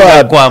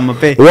hamwe kwama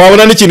pe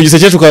wabona n'ikintu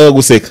gisekeje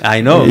ukaguseka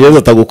yeza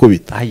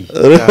atagukubita.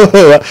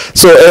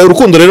 So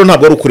urukundo rero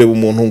ntabwo ari ukureba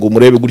umuntu ngo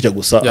umurebe gutya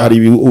gusa hari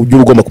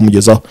ibyo ugomba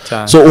kumugezaho.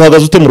 So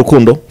uhagaze ute mu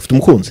rukundo ufite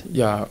umukunzi?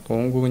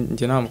 Ubu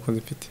njye nta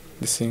mukunzi mfite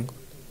ndi single.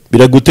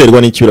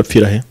 Biraguterwa n'iki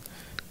birapfira he?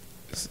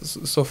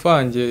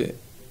 Sofange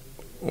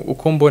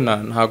uko mbona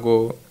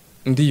ntago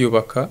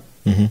ndiyubaka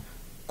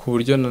ku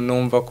buryo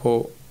numva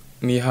ko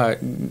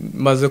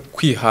maze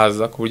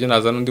kwihaza ku buryo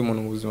nazana undi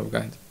muntu mu buzima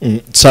bwanjye.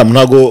 Sam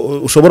ntago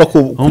ushobora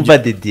umva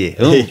Didier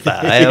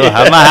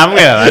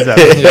hamwe baza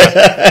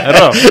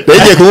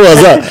yagiye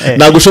kumubaza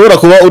ntago ushobora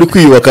kuba uri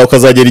kwiyubaka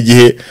ukazagera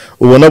igihe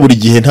ubona buri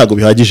gihe ntago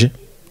bihagije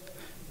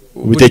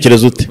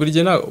ubitekereza ute? Buri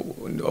gihe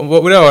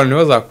buri abantu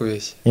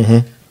bazakubeshya.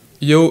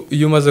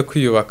 Iyo umaze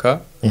kwiyubaka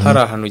hari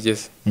ahantu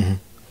ugeze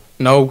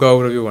nawe ubwawe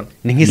urabibona.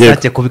 Ni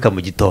nk'isake kubika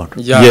mu gitondo.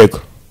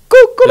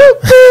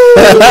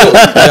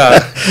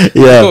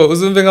 Yego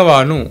uzumve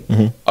nk'abantu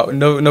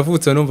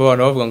navutse numva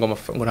abantu bavuga ngo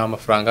nta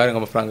mafaranga hari ngo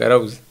amafaranga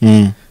yarabuze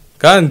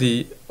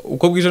kandi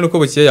uko bwije nuko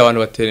bukeye abantu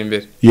batera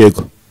imbere.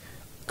 Yego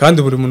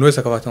kandi buri muntu wese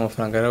akabata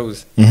amafaranga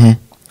yarabuze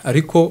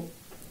ariko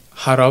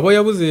hari abo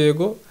yabuze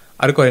yego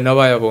ariko hari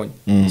n'abayabonye.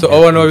 So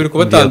abantu babiri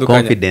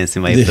kubatandukanya confidence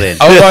my friend.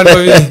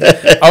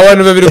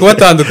 Abantu babiri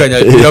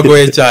kubatandukanya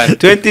biragoye cyane.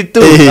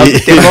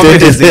 22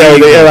 confidence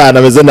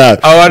y'abana beze nabi.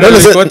 Abantu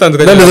babiri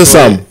kubatandukanya none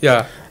Sam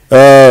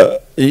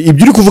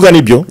ibyo uri kuvuga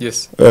nibyo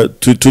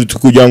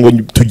kugira ngo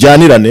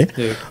tujyanirane.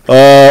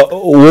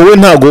 Wowe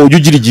ntago ujya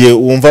ugira igihe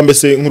wumva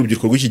mbese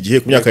nk'urubyiruko rw'iki gihe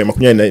ku myaka ya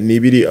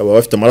 22 aba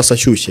bafite amaraso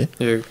ashyushye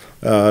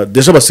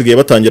deja basigaye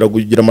batangira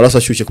kugira amaraso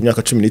ashyushye ku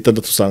myaka 16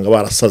 usanga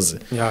barasaze.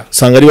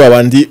 Usanga ari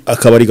babandi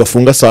akabari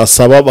gafunga saa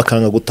 7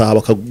 bakanga gutaha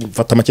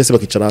bakafata amakese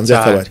bakicara hanze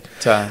y'akabari.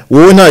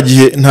 Wowe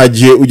nta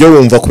gihe ujya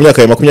wumva ku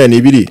myaka ya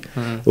 22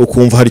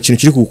 ukumva hari ikintu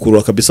kiri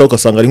kugukurura kabisa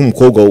ugasanga ari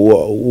nk'umukobwa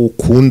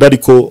ukunda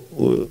ariko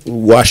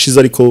washize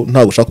ariko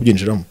ntago ushaka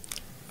kubyinjiramo?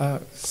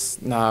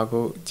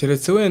 Ntago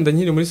keretse wenda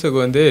nkiri muri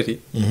segonderi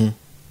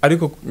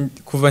ariko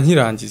kuva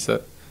nkirangiza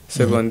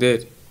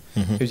segonderi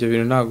ibyo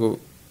bintu ntago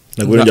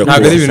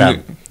ari ibintu.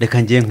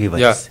 Reka ngiye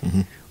nkwibaza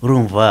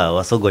urumva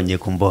wasogongeye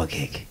ku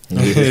mbogeke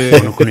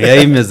ukuntu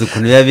yabimeze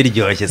ukuntu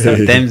yabiryoshye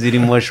sometimes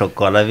birimo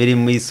shokora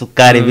birimo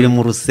isukari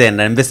birimo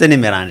urusenda mbese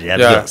n'imelange ya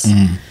byose.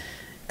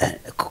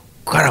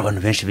 Ko hari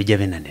abantu benshi bijya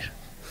binanira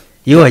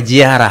iyo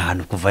wagiye hari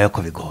ahantu kuvayo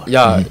ko bigora.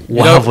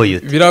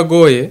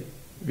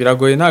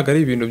 Biragoye ntago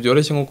ari ibintu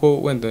byoroshye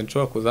nkuko wenda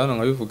nshobora kuzana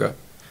nkabivuga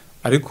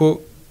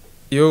ariko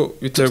iyo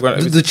biterwa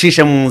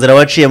ducisha mu nzira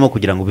waciyemo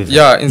kugira ngo ubive.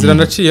 Inzira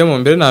naciyemo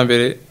mbere na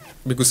mbere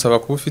bigusaba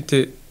kuba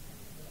ufite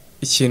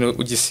ikintu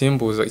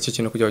ugisimbuza icyo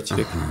kintu kugira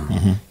ukireke.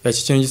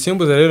 Iki kintu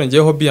gisimbuza rero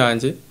ngiye hobby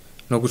yanjye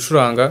no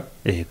gucuranga.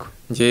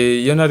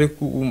 Ngiye iyo nari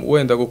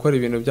wenda gukora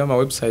ibintu by'ama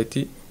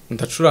website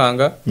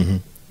ndacuranga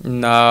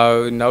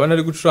naba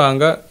nari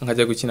gucuranga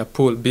nkajya gukina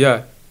pool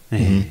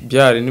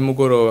biyari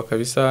nimugoroba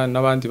kabisa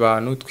n'abandi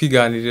bantu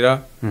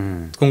twiganirira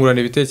twungurana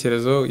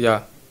ibitekerezo.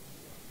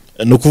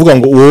 ni ukuvuga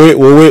ngo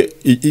wowe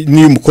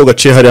niyo umukobwa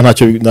aciye hariya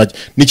ntacyo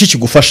niki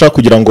kigufasha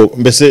kugira ngo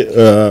mbese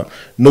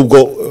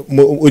nubwo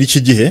uri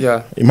iki gihe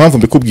impamvu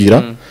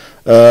mbikubwira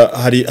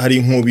hari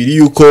inkubiri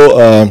yuko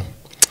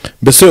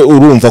mbese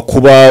urumva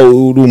kuba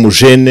uri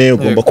umujene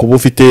ugomba kuba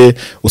ufite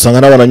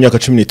usanga n'abana b'imyaka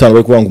 15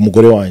 bari kuvuga ngo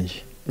umugore wanjye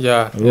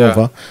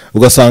urumva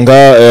ugasanga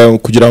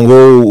kugira ngo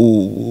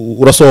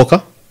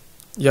urasohoka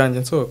yanjye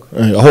nsohoka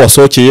aho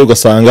wasohokeye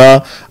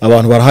ugasanga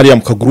abantu barahariya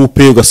mu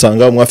kagroupe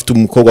ugasanga mwafite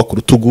umukobwa ku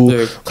rutugu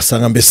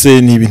ugasanga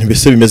mbese ni ibintu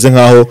mbese bimeze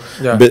nkaho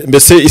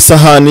mbese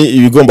isahani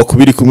ibigomba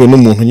kubiri kumwe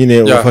n'umuntu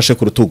nyine wafashe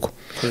ku rutugu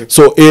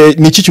so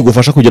niki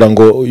kigufasha kugira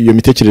ngo iyo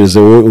mitekerereze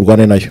wowe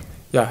urwane nayo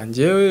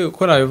njyewe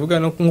uko nabivuga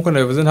nkuko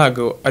nabivuze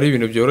ntago ari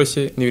ibintu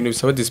byoroshye ni ibintu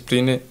bisaba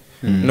discipline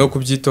no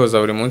kubyitoza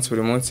buri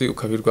munsi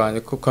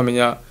ukabirwanya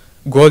ukamenya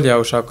goal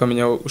yawe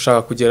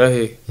ushaka kugera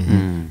he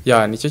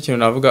nicyo kintu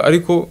navuga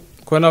ariko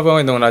kuba navuga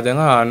wenda ngo najya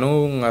nk'ahantu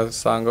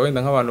nkasanga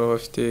wenda nk'abantu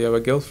bafite aba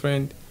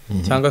girlfriend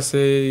cyangwa se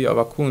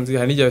abakunzi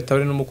hari n'igihe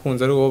bitabari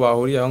n'umukunzi ari wo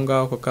bahuriye aho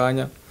ngaho ako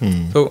kanya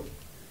so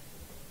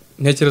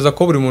ntekereza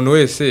ko buri muntu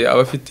wese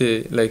aba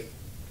afite like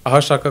aho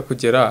ashaka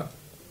kugera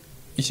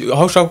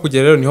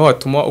rero niho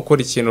watuma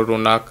ukora ikintu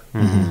runaka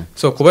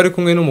so kuba ari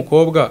kumwe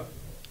n'umukobwa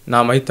ni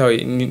amahitamo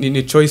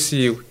ni choice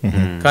yiwe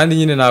kandi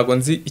nyine ntabwo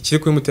nzi ikiri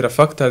kubimutera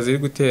factors ziri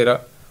gutera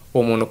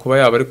uwo muntu kuba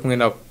yaba ari kumwe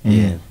nabo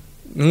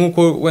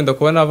nkuko wenda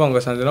kuba navanga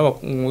gasanze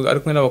ari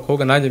kumwe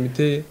n'abakobwa nanjye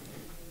miteye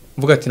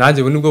mvuga ati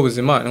nanjye buni bwo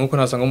buzima nkuko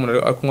nasanga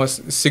umuntu ari kunywa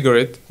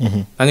cigarette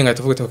nanjye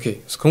ngahita mvuga ati okay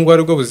siko ngo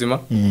ari bwo buzima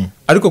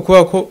ariko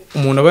kuba ko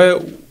umuntu aba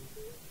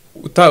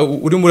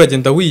uri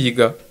muragenda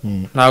wiyiga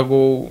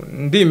ntago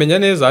ndimenya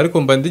neza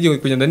ariko mba ndigiye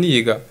kugenda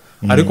niyiga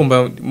ariko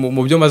mba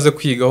mu byo maze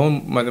kwigaho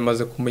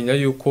maze kumenya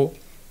yuko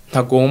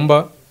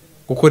ntagomba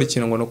gukora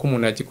ikintu ngo nuko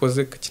umuntu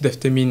yagikoze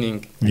kidafite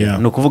meaning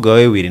no kuvuga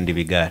wowe wirinda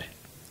ibigare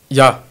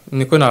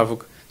niko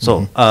navuga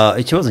so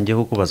ikibazo ngiye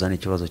kukubaza ni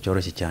ikibazo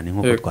cyoroshye cyane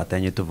nkuko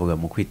twatanye tuvuga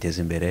mu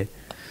kwiteza imbere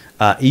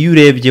iyo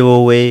urebye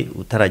wowe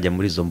utarajya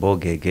muri zo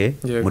mbogege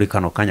muri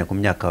kano kanya ku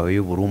myaka yawe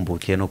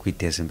y'uburumbuke no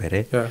kwiteza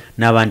imbere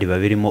n'abandi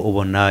babirimo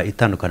ubona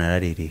itandukaniro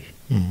ari irihe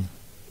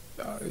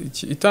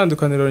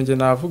itandukaniro nge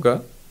navuga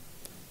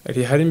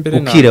rihari imbere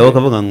nawe ukireho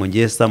ukavuga ngo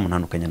ngiye sa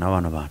muntandukanya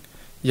n'abana bantu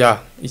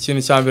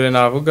ikintu cya mbere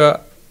navuga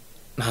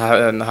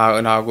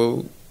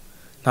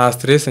nta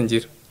stress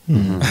ngira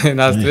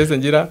nta stress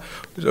ngira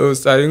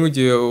ari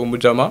nk'igihe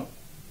umujama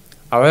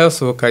aba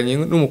yasohokanye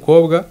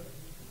n'umukobwa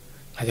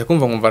ajya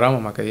kumva nkumva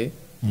aramamagaye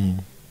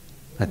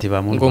ati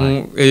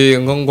bamuntwaye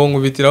ngo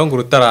nkubitiraho ngo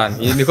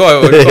urutarani niko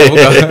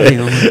bavuga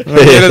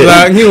ngereza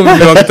nk'ibihumbi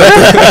 30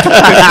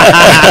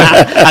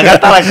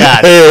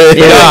 agataragara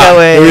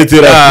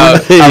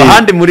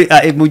abandi muri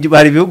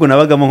hari ibihugu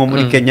nabagamo nko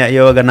muri Kenya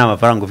iyo baga nta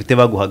mafaranga ufite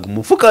baguhaga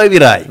umufuka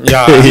w'ibirayi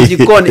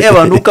igikoni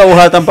abantu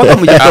ukawuhata mpaka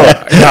mu gitondo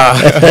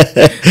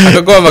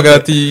akaguhamagara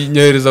ati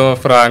nyohereza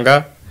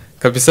amafaranga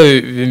kabisa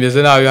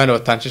bimeze nabi hano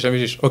batanshishamo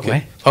ijisho okay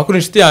twakuri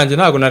inshuti yanjye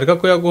ntago nareka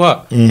ko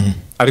yaguha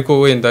ariko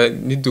wenda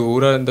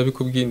niduhura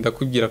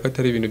ndakubwira ko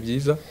atari ibintu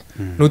byiza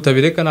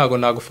nutabireka ntago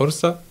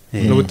naguforsa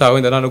n'ubutaha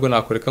wenda ntabwo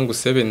nakoreka ngo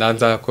usebe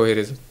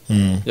nanzakohereza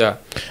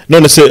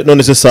none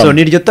se Sam so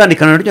niryo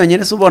tandukaniro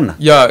ryonyine se ubona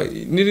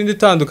nirindi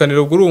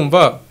tandukaniro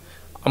urumva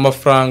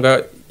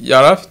amafaranga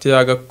yarafite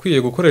yagakwiye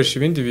gukoresha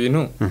ibindi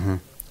bintu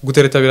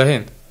gutereta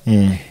birahenda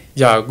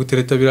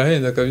gutereta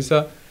birahenda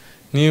kabisa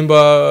nimba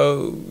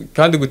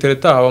kandi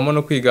gutereta habamo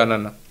no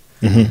kwiganana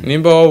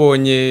nimba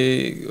wabonye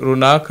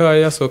runaka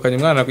yasohokanye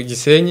umwana ku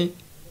Gisenyi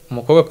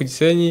umukobwa ku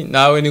Gisenyi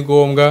nawe ni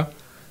ngombwa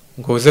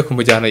ngo uze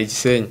kumujyana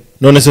Igisenyi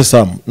none se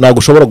Sam ntago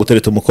ushobora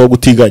gutereta umukobwa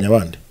utiganya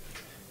abandi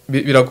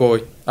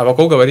biragoye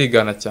abakobwa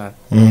barigana cyane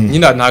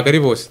nyina ntago ari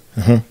bose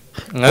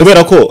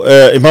kubera ko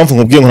impamvu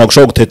nkubwiye ngo ntago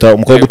ushobora gutereta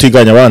umukobwa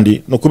utiganya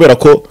abandi no kubera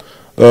ko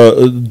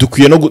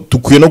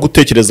dukwiye no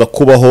gutekereza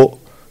kubaho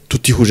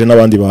tutihuje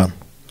n'abandi bantu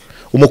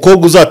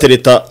umukobwa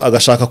uzatereta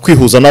agashaka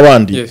kwihuza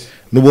n'abandi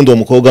n'ubundi uwo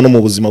mukobwa no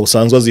mu buzima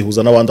busanzwe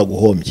azihuza n'abandi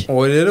aguhombye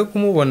uwo rero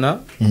kumubona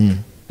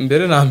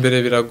mbere na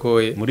mbere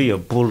biragoye muri iyo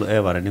pool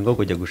ni ngo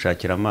kujya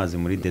gushakira amazi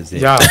muri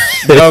desert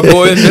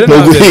biragoye mbere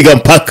na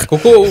mbere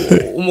kuko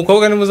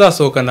umukobwa ni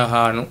muzasohokana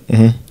ahantu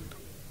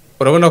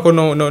urabona ko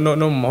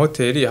no mu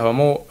mahoteli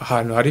habamo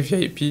ahantu hari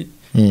VIP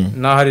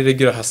n'ahari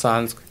regular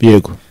hasanzwe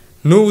yego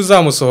n'ubu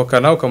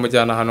uzamusohokana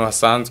ukamujyana ahantu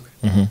hasanzwe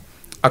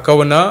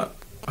akabona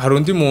hari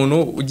undi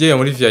muntu ugiye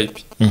muri VIP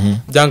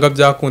byanga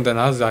byakunda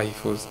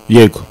ntazahifuza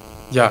yego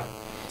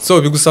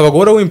so bigusaba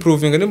guhora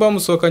w'improving nimba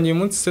bamusohokanye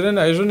umunsi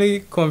Serena ejo ni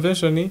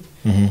convention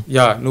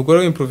nugora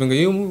w'improving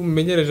iyo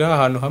umenyereje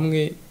ahantu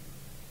hamwe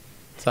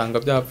sanga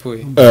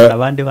byapfuye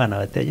abandi bana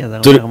bategeza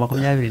ngo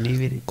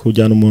 22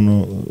 kujyana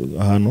umuntu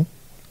ahantu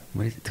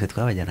muri twe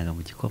twabajyanaga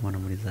mu gikoma no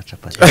muri za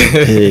capati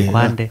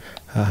kwande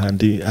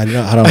ahandi hari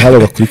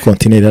aho kuri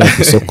kontineri ari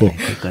ku isoko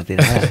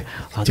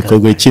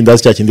gikorwa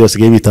ikindazi cya kindi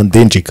basigaye bita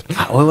ndenjika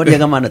wowe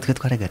waryaga amana twe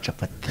twarega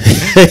capati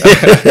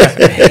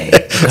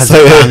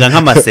kazanga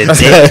nk'amasete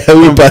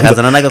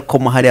kazana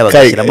n'agakoma hariya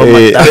bagashyiramo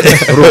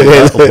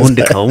amata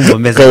ubundi kaba wumva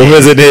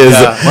umeze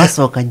neza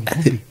wasohokanye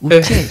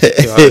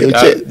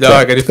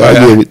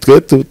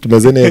twe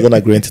tumeze neza na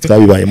Grant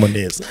twabibayemo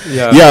neza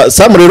ya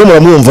Sam rero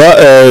muramwumva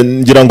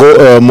ngira ngo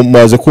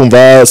mumaze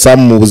kumva Sam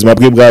mu buzima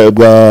bwe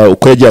bwa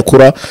uko yagiye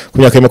akura ku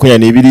myaka ya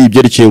 22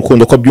 ibyerekeye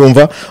urukundo ko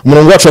byumva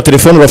umurongo wacu wa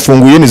telefone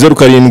urafunguye ni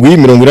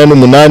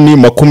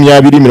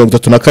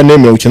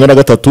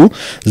 0788203493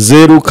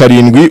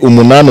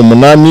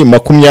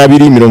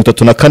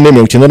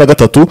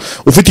 0788203493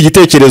 ufite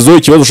igitekerezo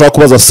ikibazo ushaka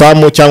kubaza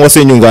Sam cyangwa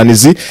se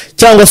inyunganizi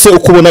cyangwa se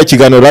ukubona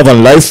ikiganiro Love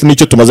and Life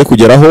nicyo tumaze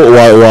kugeraho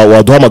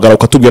waduhamagara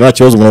ukatubwira nta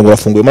kibazo umurongo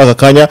urafunguye muri aka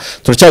kanya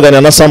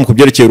turacyaganira na Sam ku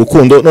byerekeye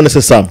urukundo none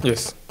se Sam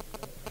yes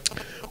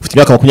ufite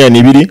imyaka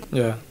 22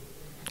 yeah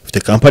ufite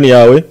company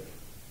yawe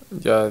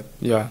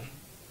yeah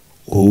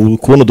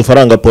kubona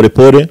udufaranga pole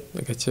gake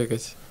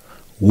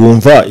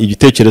wumva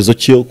igitekerezo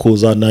cyo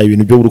kuzana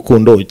ibintu byo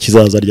urukundo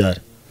kizaza ryari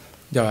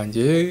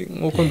yanjye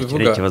nkuko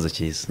mbivuga ikibazo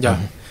cyiza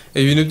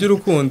ibintu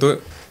by'urukundo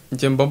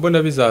nge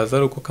mbona bizaza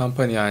ari uko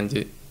company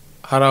yanjye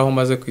hari aho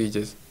maze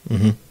kwigeza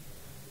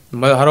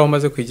hari aho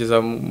maze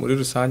kwigeza muri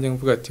rusange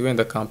mvuga ati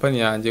wenda company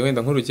yanjye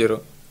wenda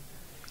nk'urugero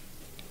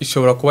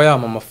ishobora kuba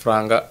yama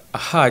amafaranga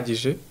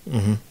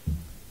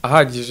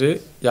ahagije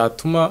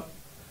yatuma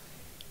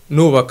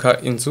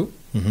nubaka inzu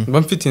mba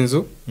mfite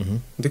inzu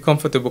ndi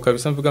comfortable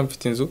kabisa mvuga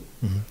mfite inzu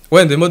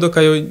wenda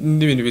imodoka yo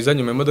n'ibintu biza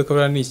nyuma imodoka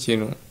bara ni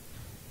ikintu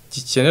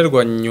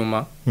gikenerwa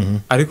nyuma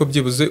ariko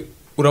byibuze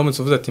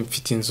uramutse uvuze ati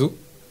mfite inzu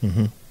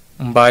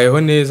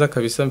mbayeho neza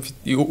kabisa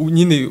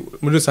nyine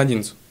muri rusange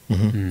inzu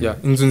ya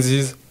inzu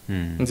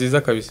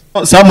nziza kabisa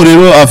Sam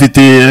rero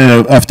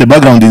afite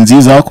background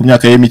nziza ku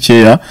myaka ye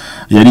mikeya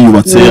yari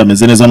yubatse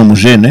ameze neza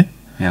n'umujene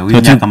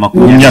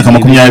w'imyaka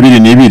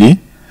 22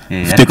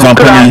 ufite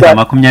company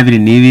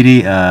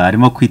 22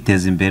 arimo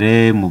kwiteza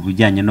imbere mu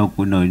bijyanye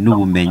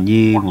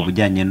n'ubumenyi mu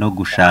bijyanye no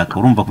gushaka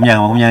urumva ku myaka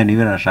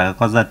 22 arashaka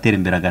ko azatera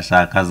imbere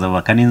agashaka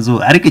azubaka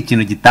n'inzu ariko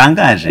ikintu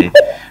gitangaje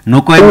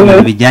nuko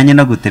ibintu bijyanye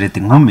no gutereta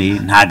inkumi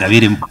ntaga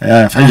birimo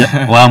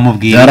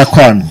wamubwira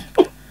yarakwamye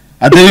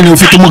Adeline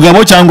ufite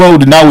umugabo cyangwa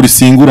uri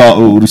singura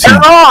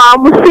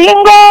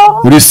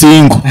uri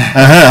singo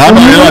hano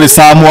rero ari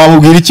Sam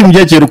wamubwira iki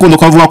mbyekeye urukundo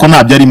ko avuga ko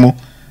ntabyo arimo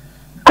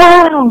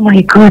Oh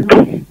my god.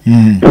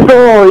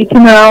 So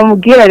ikintu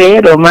namubwira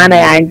rero mana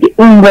yanjye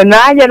umva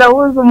nanjye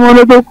nabuze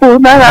umuntu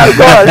dukunda na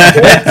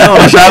rwose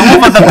ushaka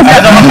gufata ku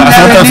myaka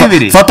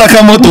 22 fata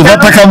akamoto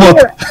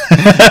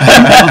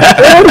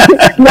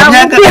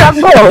namubwira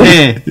ngo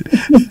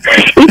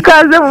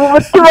ikaze mu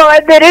mutima wa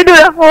Adeline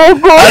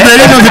urafunguye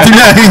Adeline ufite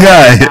imyaka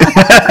ingahe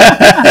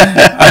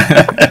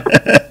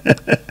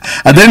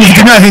Adeline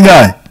ufite imyaka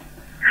ingahe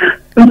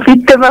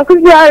mfite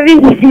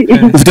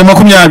 20 ufite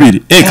 20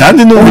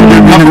 kandi no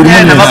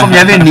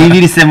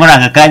 22 se muri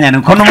aka kanya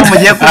nuko no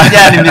mugiye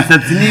kubyana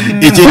imisatsi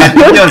n'ibindi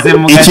byose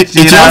mu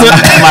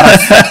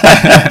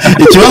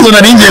ikibazo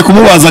nari ngiye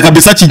kumubaza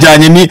kabisa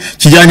kijyanye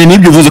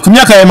n'ibyo uvuze ku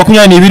myaka ya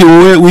 22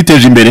 wowe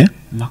witeje imbere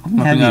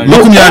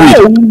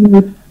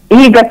 20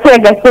 iyi gake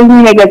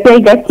nyine gake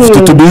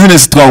ufite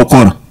business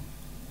twawukora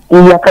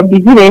iya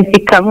kabizinesi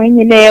kamwe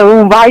nyine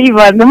wumva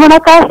yibanzemo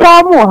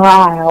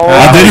n'akasamuha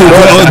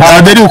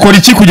Aderi ukora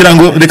iki kugira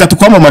ngo reka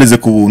tukwamamarize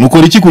ku buntu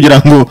ukora iki kugira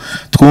ngo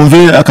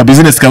twumve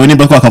akabizinesi kawe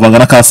nimba twakavanga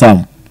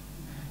n'akasamu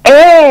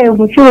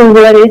umucuruzi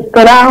wa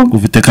restaurant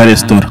ufite ka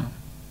restaurant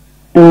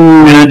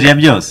biraje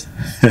byose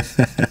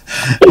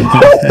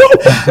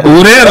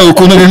ubu rero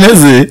ukuntu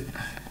bimeze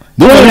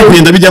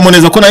ndumva bijyamo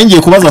neza ko nayo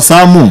ngiye kubaza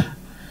Samu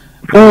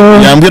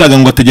yambwiraga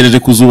ngo ategereje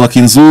kuzubaka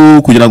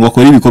inzu kugira ngo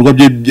akore ibikorwa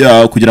bye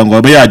kugira ngo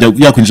abe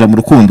yakwinjira mu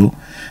rukundo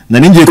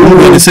nari ngiye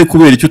kumubwira ese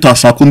kubera icyo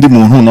utashaka undi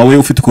muntu nawe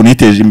ufite ukuntu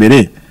yiteje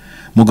imbere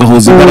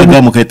mugahoza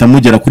imbaraga mukahita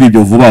mugera kuri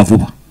ibyo vuba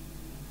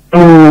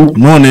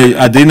none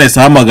Adeline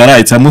ahamagara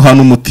itsamuha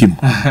n'umutima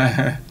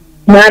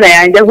mwana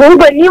yanjye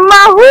ahubwo ni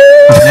mahu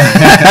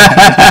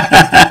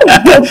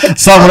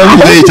Sam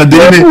urabizi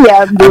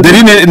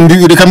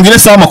Adeline reka mbwire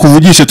Sam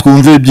akuvugishe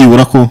twumve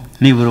byibura ko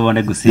nibura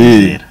ubone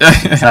gusinzira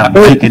Sam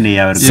ikeneye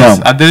yawe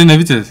rwose Adeline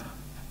biteze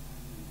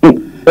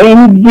ni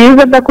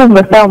byiza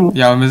ndakumva Sam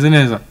yawe ameze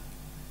neza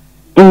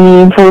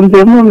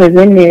mfunze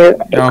mumeze neza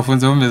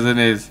yafunze mumeze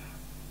neza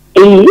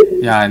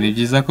ni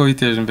byiza ko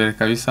witeje imbere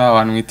kabisa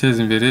abantu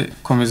mwiteze imbere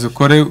komeza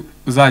ukore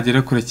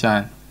uzagere kure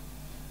cyane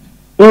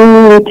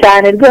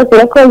cyane rwose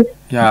urakoze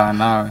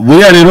nawe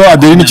buriya rero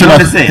Adeline icyo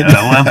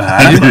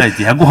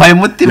yaguhaye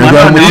umutima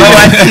none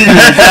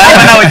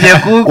nawe ugiye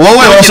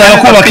wowe washaka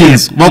kubaka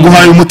inzu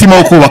baguhaye umutima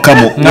wo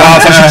kubakamo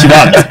wafashe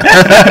ikibanza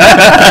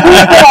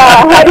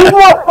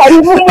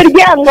harimo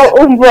umuryango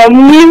umva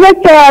mwiza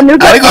cyane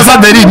ariko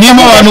Adeline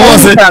niba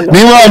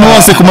abantu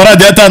bose ku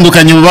maradiyo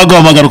atandukanye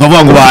bagahamagara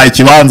ukavuga ngo bahaye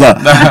ikibanza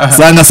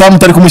usanga Sam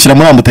utari kumushyira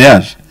muri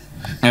ambutayaje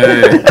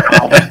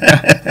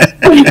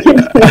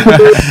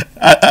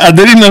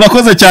Adeline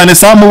nakoze cyane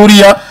Sam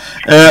buriya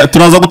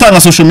turaza gutanga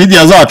social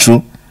media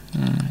zacu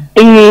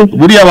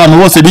buriya abantu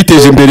bose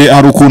biteje imbere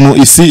hari ukuntu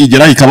isi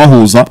igera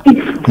ikabahuza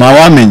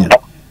ntawamenya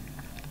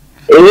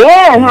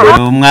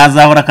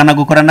mwazahora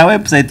akanagukora na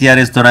website ya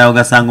restaurant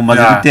ugasanga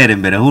umaze gutera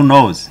imbere who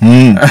knows.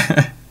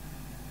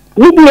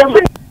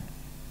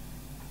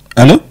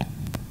 Hello?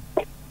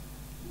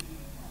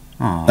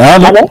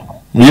 Hello?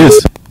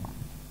 Yes.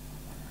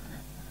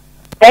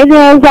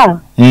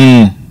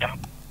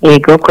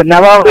 Yego ko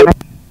nababona.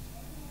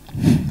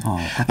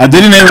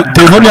 Adeline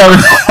telefone yawe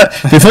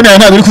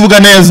ntabwo uri kuvuga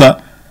neza.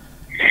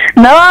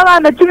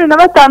 N'abana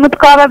 15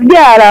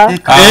 twababyara.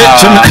 Ikipe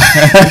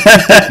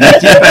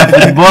ya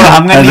football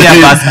hamwe n'iya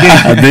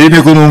basket.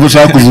 Adeline ko numva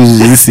ushaka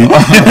kuzuza isi.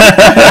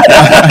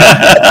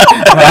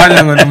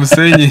 Bahanya ngo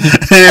umusenyi.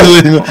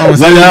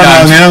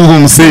 Zanya ngo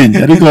umusenyi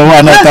ariko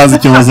abana batazi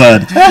icyo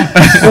bazarya.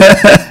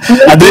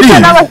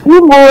 Adeline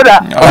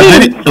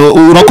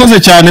urakoze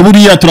cyane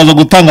buriya turaza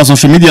gutanga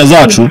social media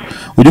zacu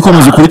uri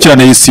komeza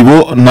ukurikirana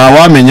ISIBO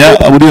ntawamenya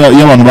buriya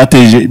iyo abantu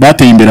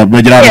bateye imbere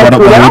bagira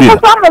abantu barahurira.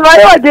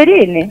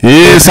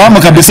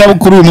 Samu kabisa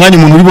kuri uyu mwanya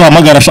umuntu uri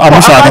buhamagara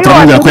amushaka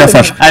turamubwira ko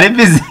yafashwe. Ari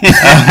busy.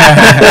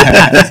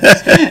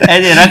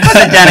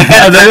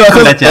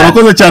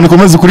 Urakoze cyane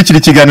komeza ukurikira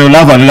ikiganiro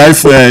Love and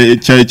Life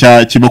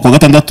cya Kiboko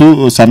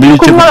 6 saa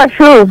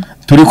 2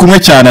 turi kumwe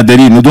cyane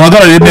Adeline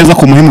uduhagarare neza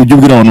ku muhimu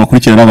by'ubwira abantu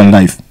bakurikira Love and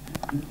Life.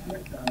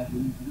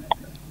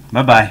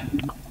 Bye bye.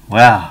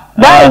 Wow.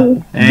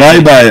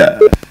 Bye.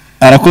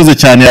 Arakoze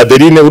cyane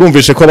Adeline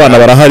urumvishe ko abana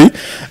barahari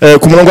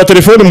ku murongo wa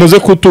telefone muze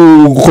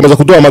gukomeza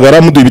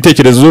kuduhamagara muduha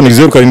ibitekerezo ni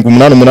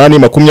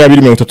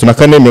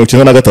 0788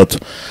 20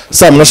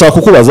 Sam nashaka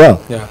kukubaza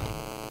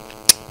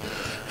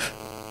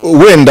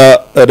wenda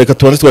reka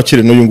tubanze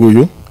twakire n'uyu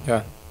nguyu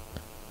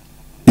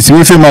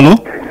ISIBO FM hano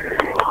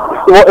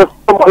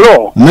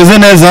meze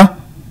neza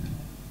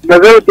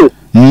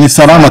ni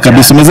salama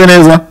kabisa meze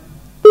neza.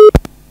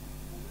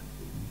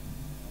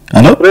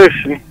 Halo?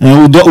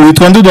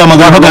 Uitwa ndudu wa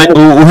magana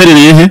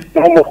uherereye he?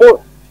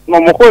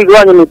 Umukunzi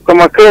wanyu nitwa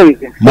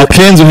Makenzi.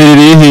 Makenzi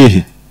uherereye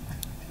hehe?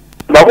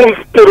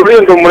 Bahumfite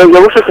Rulindo murenge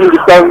bushaka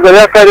igisanzwe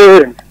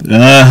y'akarere.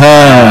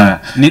 Aha.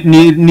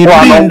 Ni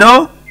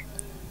Rulindo?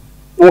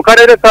 Mu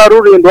karere ka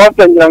Rulindo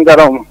hatangira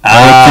Ngarama.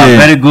 Okay.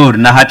 Very good.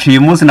 Na haciye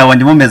umunsi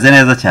nabonye mumeze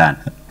neza cyane.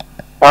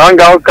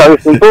 Ahangaho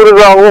kabisa nturi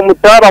zaho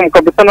mutara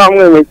mukabisa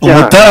namwemeye cyane.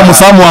 Umutara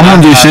musamu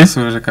wamundishe?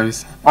 Suje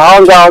kabisa.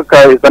 Ahangaho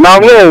kabisa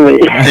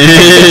namwemeye.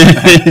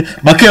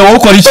 Bake wowe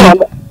ukora iki?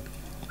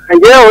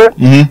 Ngewe?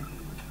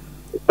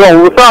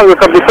 Ubusanzwe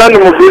kabisa ni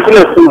mu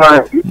business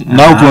nawe.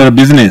 Nawe ukora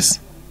business?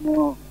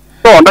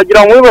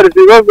 Ndagira ngo wibarize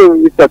ibibazo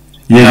bitatu.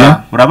 Yego.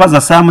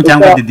 Urabaza Sam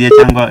cyangwa Didier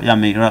cyangwa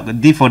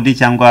D4D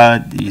cyangwa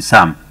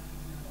Sam?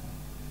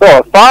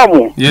 Sam?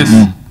 Yes.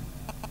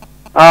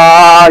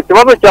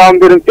 Ikibazo cya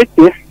mbere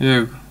mfite.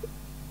 Yego.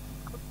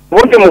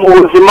 Ubundi mu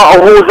buzima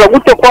uhuza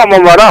gute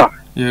kwamamara?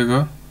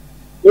 Yego.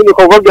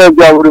 N'ibikorwa byawe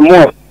bya buri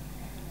munsi.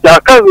 Cya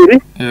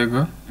kabiri?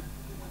 Yego.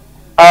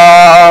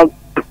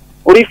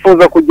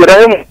 Urifuza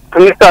kugeraho mu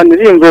minsi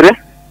iri imbere?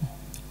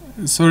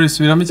 Sorry,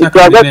 subiramo cya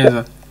kabiri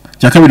neza.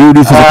 Cya kabiri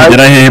urifuza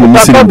kugera hehe mu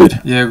minsi iri imbere?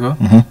 Yego.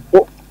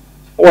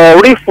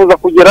 Urifuza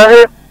kugera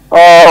he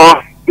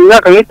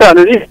imyaka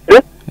 5 iri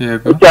imbere?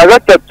 Yego. Cya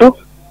gatatu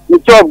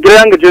nicyo wabwira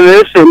young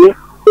generation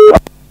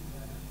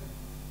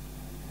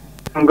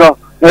ngo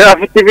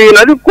afite ibintu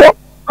ariko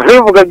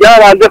bivuga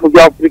byaranze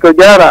kujya Afurika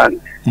byaranze.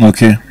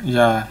 Okay.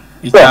 Ya.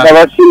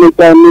 Abashimye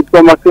cyane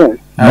nitwa Makenzi.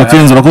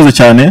 Makenzi urakoze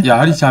cyane. Ya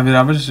hari cyambere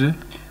ambajije.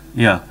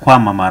 Ya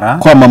kwamamara.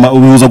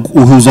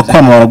 Uhuza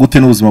kwamamara gute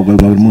n'ubuzima bwawe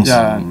bwa buri munsi?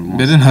 Ya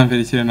mbere nta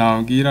mbere kire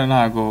nabwira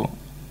ntago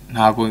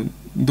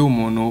ndi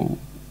umuntu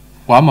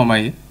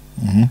wamamaye.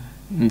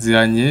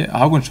 Nziranye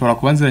ahubwo nshobora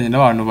kuba nziranye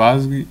n'abantu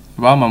bazwi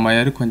bamamaye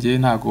ariko ngiye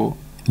ntago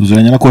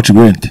uziranye na Coach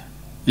Grant.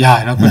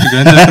 Ya na Coach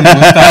Grant ariko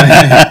n'umutare.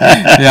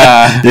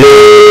 Ya.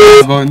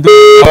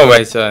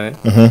 Babaye cyane.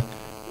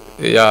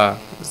 Ya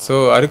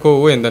so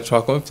ariko wenda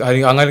nshobora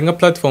hari nka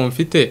platform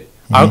mfite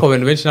ariko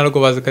abantu benshi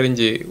ntabwo bazi ko ari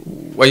nge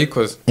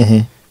wayikoze.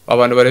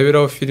 Abantu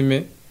bareberaho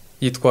filime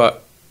yitwa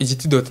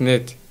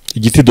igiti.net.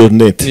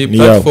 Igiti.net ni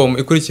platform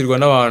ikurikirwa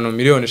n'abantu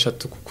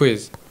 3,000,000 ku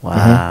kwezi. Wow.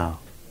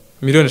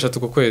 3,000,000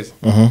 ku kwezi.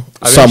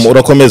 Sam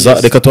urakomeza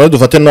reka tuba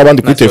dufate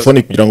n'abandi kuri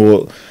telefone kugira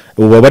ngo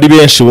bari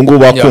benshi ubu ngubu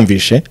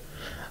bakumvishe.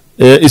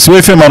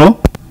 ISIBO FM hano?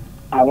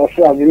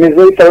 Abasaza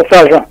bimeze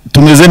bitabasaza.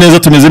 Tumeze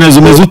neza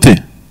umeze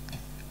ute?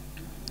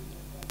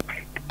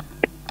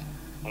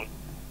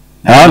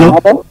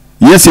 Halo?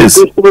 Yes.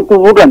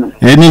 Tuvugana.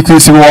 Ni ku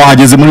ISIBO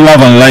wahageze muri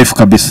Love and Life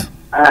kabisa.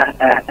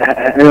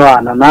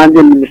 Bana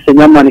nanjye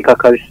nisenyamanika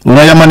kabisa.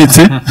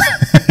 Urayamanitse?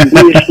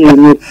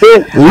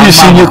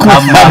 Wishimye ko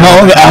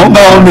aho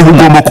ngaho ni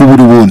ugomba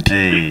kubura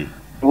ubundi.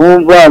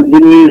 Wumva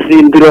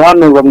ndimizindiro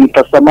hano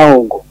bamwita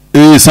Samahongo.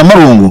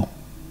 Samahongo.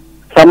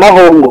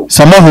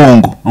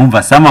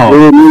 Umva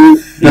Samahongo.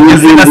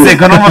 Izina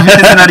seka no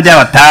mufite izina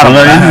ry'abatara.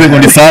 Urabivuze ngo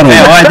ni Saro.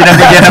 Wagira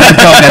kugenda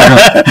kutokajo.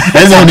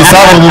 Eze ngo ni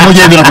Saro mu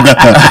mugendera ku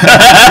gatara.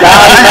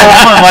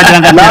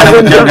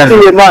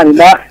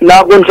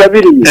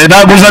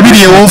 Ntabwo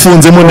njabiriye wowe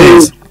ufunzemo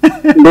neza.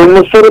 ni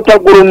umusore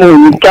utagura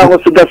umunyu cyangwa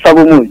se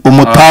udasaba umunyu.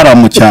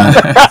 umutaramu cyane.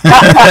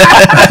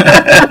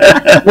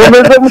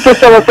 Mumeze mute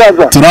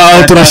abasaza?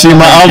 Turaho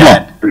turashima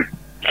aba.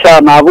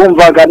 Cyane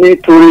abumvaga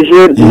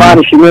niturije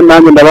Imana ishimwe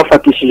nanjye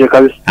ndabafatishije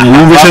kabisa.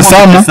 Wumvise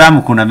Samu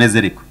ukuntu ameze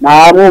ariko.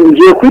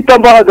 Ngiye kwita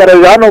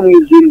mbahagararira hano mu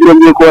izindiro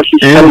ngiye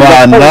kubashishikariza.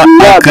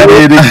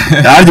 Akarere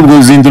kandi ubwo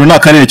izindiro ni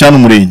akarere cyane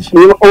umurenge.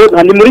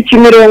 Ni muri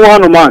Kimironko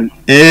hano man.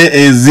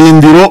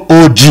 Zindiro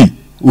OG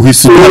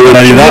uhise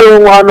uhagararira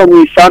hano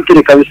mu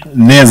isantere kabisa.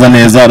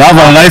 Neza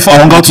Lava Life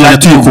aho ngaho tuzajya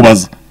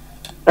tuyikubaza.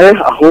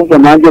 Ahubwo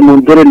nanjye mu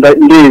ndore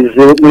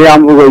ndeze muri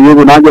yamvugo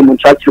y'ubu nanjye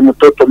munshakira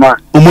umutoto man.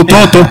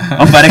 Umutoto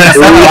reka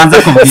Samu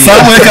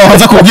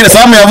banza kubwira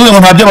Samu yavuze ngo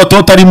nta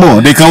by'abatoto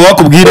arimo reka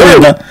wakubwire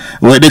wenda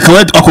reka we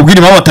akubwire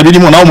impamvu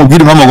atabirimo nawe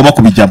umubwire impamvu agomba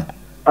kubijyamo.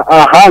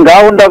 Aha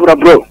ngaho ndabura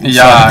bro.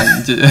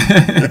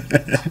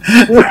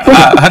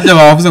 harya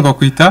bavuze ngo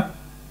kwita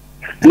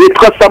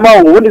nitwa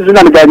Samahongo ubundi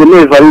izina ryanjye ni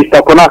Evariste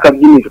ako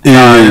nakabyinira.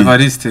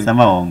 Evariste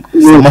Samahongo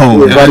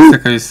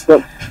kabisa.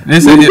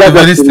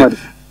 Evariste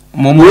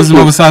mu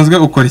buzima busanzwe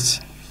ukora iki?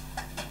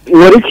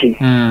 Ukora iki?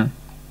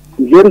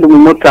 Ngenda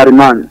umumotari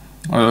man.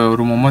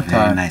 Uri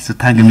umumotari. Nice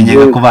utanga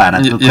iminyenga ku bana.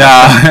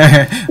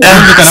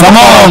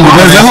 Samahongo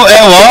ugezeho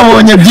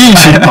wabonye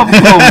byinshi.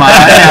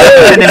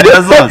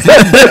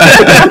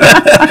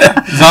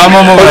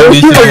 Zamamo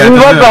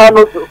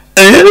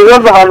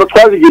ibibazo ahantu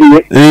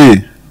twabigiriye.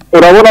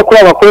 Urabona ko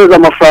abakoreza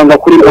amafaranga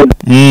kuri moto.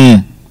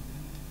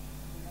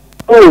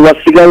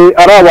 Basigaye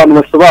ari abantu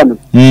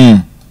basobanuye.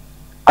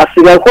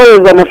 Asigaye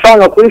akoreza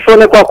amafaranga kuri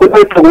phone kwa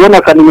kuhita kubona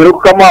akanimero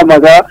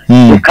kukamuhamagara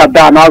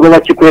ukada ntago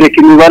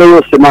bakikwereka imibare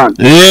yose man.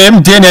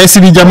 MTN yahise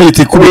bijyamo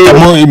iti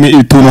kubitamo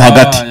ituntu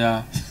hagati.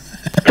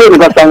 Cyo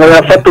ugasanga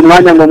barafata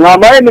umwanya ngo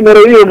mwamaye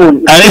nimero y'iyo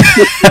muntu.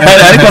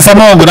 Ariko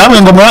Samahongo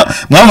namwe ngo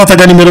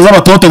mwamfataga nimero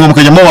z'abatoto ngo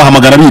mukajya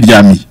mubahamagara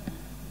biryamiye.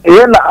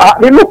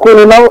 Ni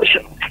ukuntu nawe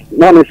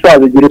none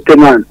sabe gira ute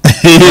man.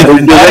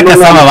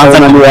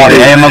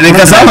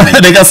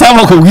 Reka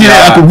Samu akubwire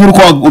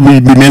uko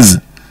bimeze.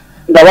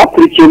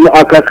 Ndabakurikiye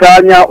aka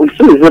kanya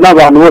usubize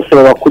n'abantu bose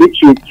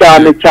babakurikiye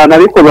cyane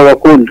ariko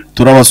babakunda.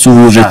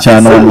 Turabasuhuje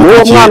cyane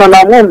uwo mwana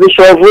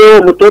namwumvisha wavuye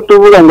umutoto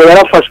uvuga ngo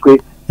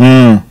yarafashwe.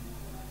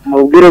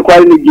 Mubwire ko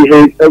ari n'igihe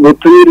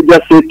buturi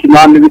rya seti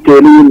man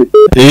bitewe n'ibindi.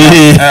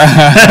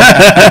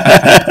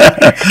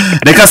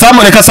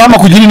 Reka Samu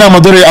kugira inama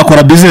dore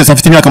akora business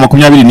afite imyaka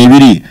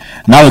 22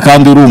 nawe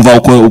kandi urumva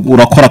uko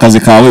urakora akazi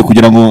kawe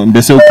kugira ngo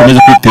mbese ukomeze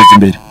kwiteza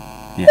imbere.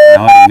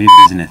 Nawe muri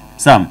business.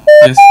 Sam.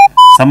 Yes.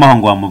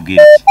 Samahongo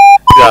wamubwira iki?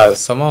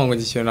 Samahongo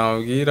ikintu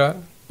namubwira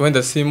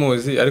wenda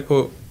simuzi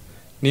ariko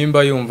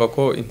nimba yumva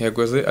ko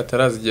intego ze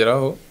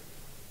atarazigeraho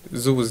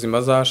z'ubuzima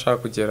azashaka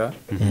kugera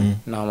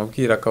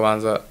namubwira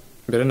akabanza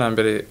mbere na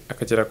mbere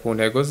akagera ku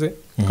ntego ze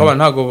kuko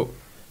ntago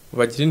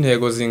bagira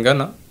intego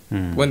zingana.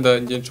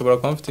 Wenda ngiye nshobora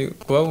kuba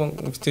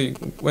mfite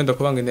wenda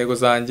kubanga intego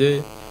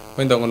zanjye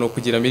wenda ngo no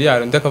kugira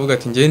miliyari ndakavuga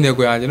ati ngiye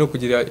intego yanjye no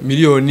kugira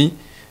miliyoni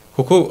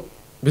kuko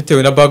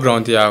bitewe na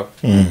background yawe.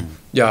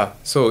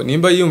 So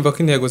nimba yumva ko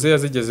intego ze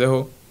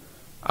yazigezeho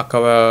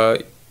akaba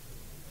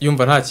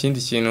yumva nta kindi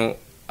kintu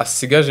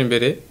asigaje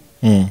imbere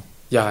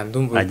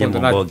ndumva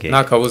urukundo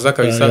nta kabuza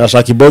kabisa.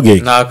 Yashaka iboge.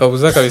 Nta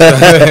kabuza kabisa.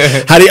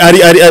 Hari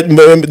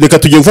reka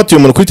tugiye gufata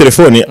uyu muntu kuri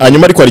telefone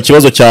hanyuma ariko hari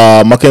ikibazo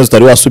cya Makenzo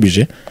utari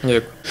wasubije.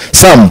 Yego.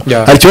 Sam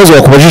hari ikibazo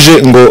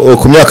wakubajije ngo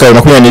ku myaka ya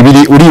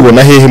 22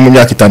 uribona hehe mu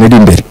myaka 5 iri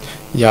imbere?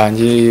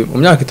 Yanjye mu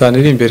myaka 5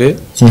 iri imbere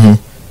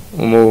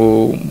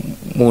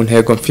mu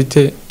ntego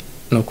mfite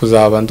no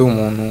kuzaba ndi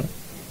umuntu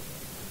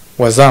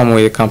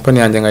wazamuye kampani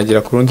yanjye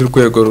ngagira ku rundi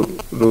rwego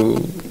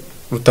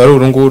rutari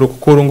urunguru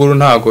kuko urunguru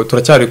ntago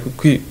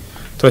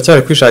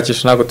turacyari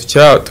kwishakisha ntago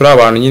turi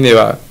abantu nyine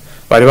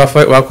bari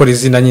bakora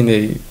izina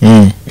nyine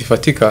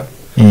bifatika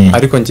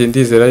ariko ngiye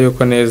ndizera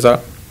yuko neza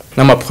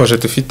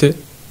n'amaprojet dufite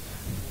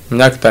mu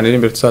myaka 5 iri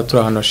imbere tuzaba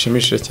turi ahantu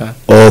hashimishije cyane.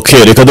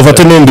 Okay reka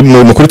dufate n'undi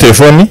muntu kuri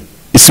telefoni.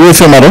 ISIBO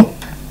FM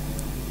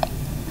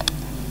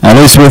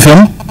alo ISIBO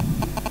FM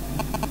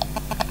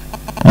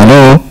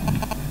alo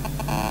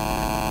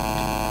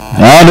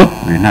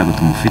ntabwo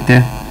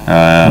tumufite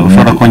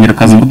ushobora kongera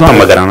akazi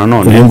kuduhamagara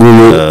nanone. Uyu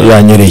nguyu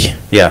yanyereye.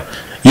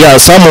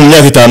 Samu mu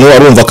myaka 5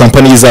 arumva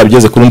kampani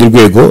izabigeze ku rundi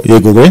rwego.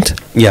 Yego Grant.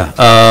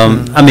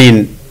 I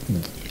mean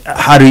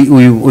hari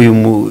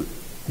uyu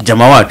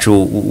jama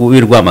wacu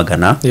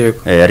w'Rwamagana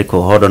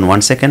ariko hold on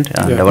one second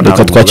ndabona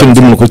twakira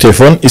undi muntu kuri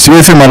telefone.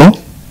 ISIBO FM alo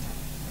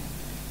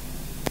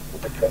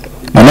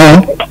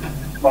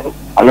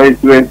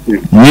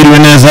mwiriwe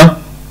neza.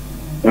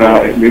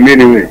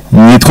 Bimiriwe.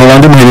 Nitwa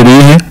bande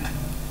muherereye he?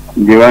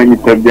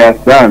 Ndibanyita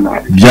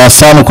bya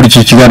sana kuri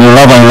iki kiganiro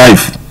Love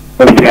Life.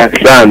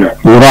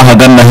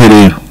 Urahagana he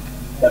rero?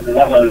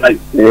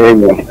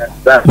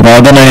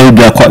 Urahagana he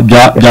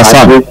bya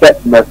sana?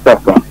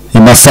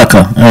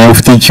 Masaka.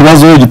 Ufite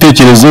ikibazo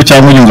igitekerezo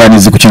cyangwa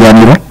inyunganizi ku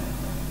kiganiro?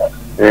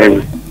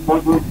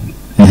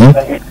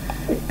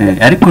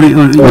 Ariko uri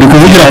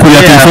kuvugira kuri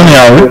ya telefone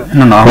yawe?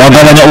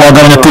 Wagabanya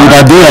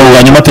radio yawe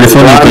hanyuma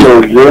telefone yawe.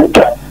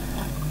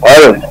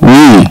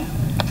 Oui.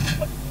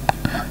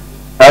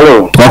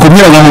 Halo.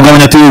 twakubwiraga ngo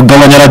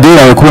gabanya radio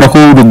yawe kubera ko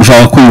uri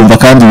gushaka kwiyumva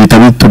kandi bita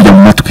biturya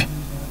mu matwi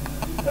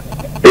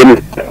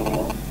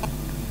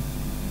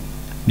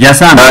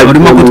byasana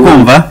urimo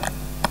kutwumva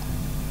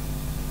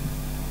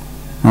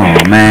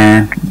oh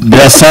man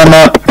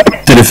byasana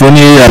telefone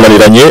ye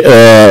yananiranye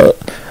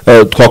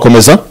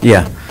twakomeza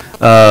yeah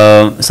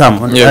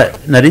Sam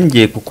nari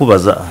ngiye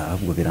kukubaza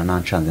ahubwo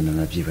biranancanze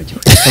nanabyibagiwe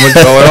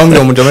umugabo warambye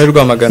umujama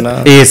y'Rwamagana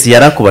yes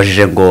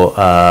yarakubajije ngo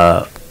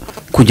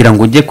kugira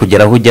ngo ujye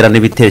kugeraho ugera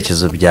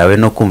n'ibitekerezo byawe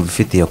no kumva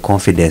ufite iyo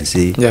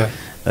confidence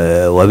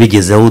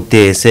wabigezeho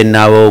utese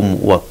nabo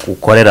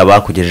ukorera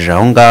bakugejeje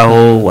aho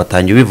ngaho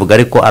watangiye ubivuga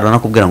ariko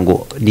aranakubwira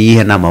ngo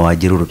niyihe nama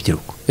wagira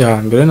urubyiruko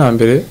mbere na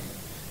mbere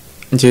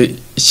nje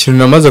ikintu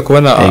namaze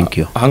kubona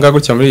ahanga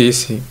gutya muri iyi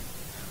si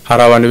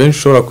hari abantu benshi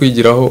ushobora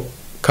kwigiraho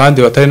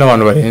kandi batari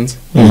n'abantu barenze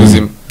mu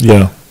buzima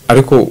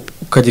ariko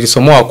ukagira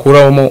isomo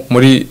wakuramo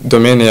muri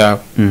domaine yawe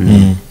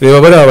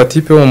reba bari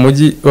abatipe bo mu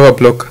mujyi baba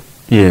blocker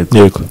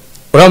yego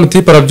uriya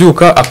mutipe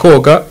arabyuka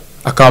akoga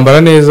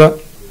akambara neza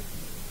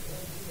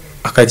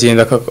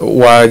akagenda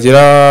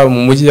wagera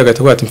mu mujyi agahita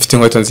avuga ati mfite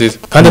inkweto nziza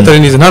kandi atari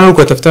niza nta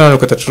n'urukweto afite nta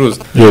n'urukweto acuruza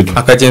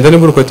akagenda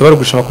nimba urukweto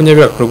barugusha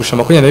 20 akarugusha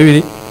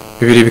 22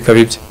 bibiri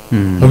bikabibye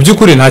mu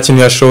by'ukuri nta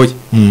kintu yashoye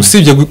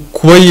usibye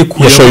kuba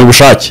yikuye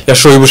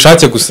yashoye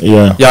ubushake gusa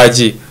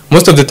yagiye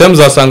most of the time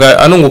uzasanga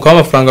anunguka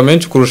amafaranga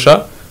menshi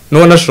kurusha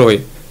no nashoye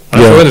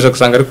arashobora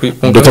gusanga ari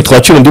reka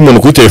twakira undi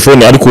muntu kuri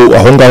telefone ariko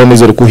aho ngaho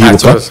neze uri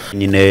kuhibuka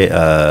nyine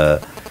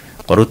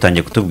wari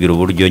utangiye kutubwira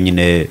uburyo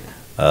nyine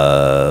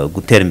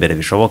gutera imbere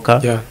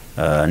bishoboka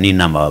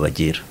n'inama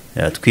babagira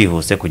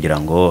twihuse kugira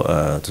ngo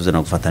tuze no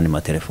gufata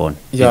n'ima telefone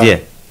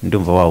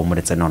ndumva wawe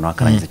umuretse none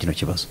akarangiza kino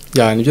kibazo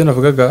nibyo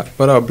navugaga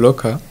bara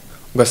blocker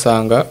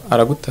ugasanga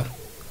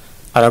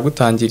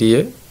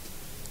aragutangiriye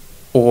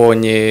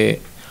ubonye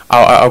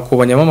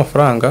akubonyemo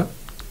amafaranga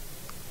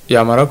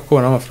yamara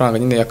kukubona amafaranga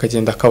nyine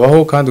yakagenda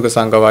akabaho kandi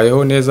ugasanga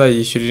abayeho neza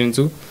yishyurira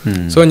inzu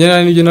so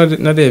nyine n'ibyo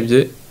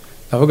narebye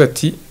navuga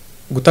ati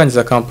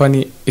gutangiza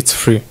company it's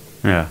free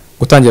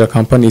gutangira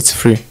company it's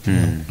free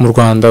mu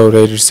Rwanda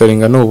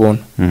uregistaringa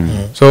n'ubuntu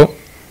so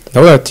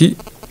navuga ati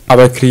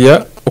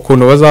abakiriya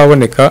ukuntu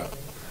bazaboneka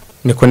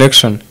ni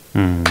connection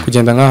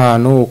kugenda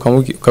nk'ahantu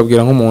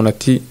ukabwira nk'umuntu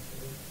ati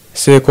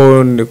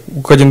seko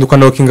ukagenda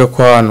ukanokinga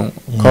kwa hano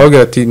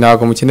ukabwira ati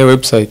ntago mukeneye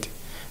website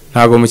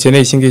ntago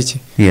mukeneye iki ngiki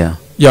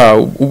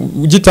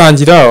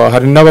ugitangira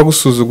hari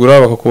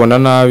n'abagusuzugura bakakubona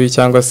nabi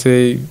cyangwa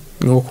se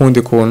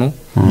n'ukundi kuntu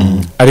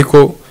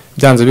ariko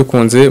byanze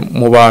bikunze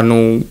mu bantu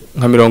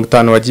nka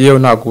 50 wagiyeho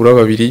ntagura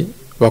babiri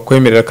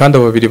bakwemerera kandi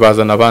abo babiri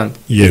bazana abandi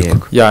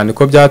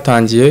niko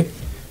byatangiye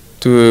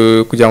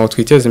kugira ngo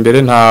twiteze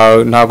imbere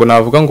ntago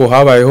navuga ngo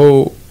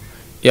habayeho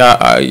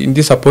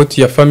indi support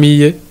ya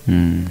famille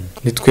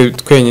ni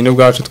twenyine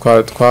ubwacu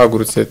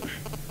twahagurutse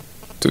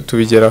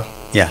tubigeraho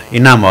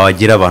inama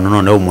wagira abantu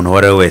noneho umuntu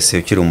wari wese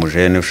ukiri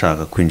umujene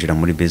ushaka kwinjira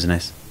muri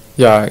business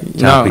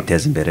cyangwa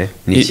kwiteza imbere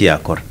n'iki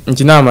yakora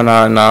njye inama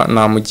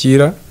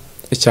namugira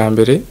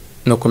icyambere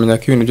no kumenya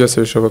ko ibintu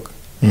byose bishoboka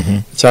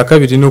icya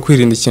kabiri ni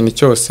ukwirinda ikintu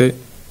cyose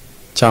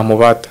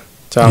cyamubata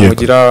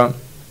cyamugira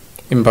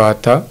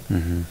imbata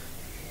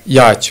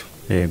yacyo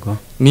yego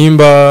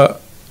nimba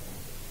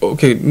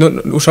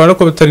ushobora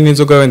kuba utari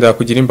n'inzoga wenda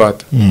yakugira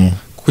imbata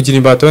kugira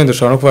imbata wenda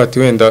ushobora no kuba ati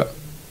wenda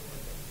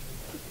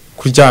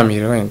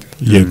kuryamira wenda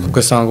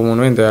ugasanga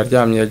umuntu wenda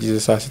yaryamye yagize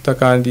saa sita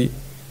kandi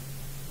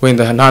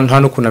wenda nta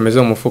n'ukuntu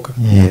ameze mu mufuka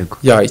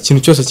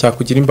ikintu cyose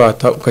cyakugira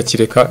imbata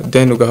ukakireka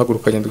then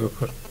ugahaguruka ukagenda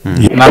ugakora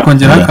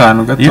nakongera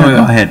akantu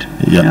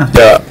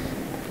gatoya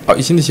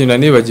ikindi kintu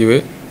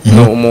nanibagiwe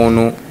no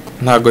umuntu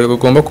ntago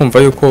agomba kumva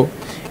yuko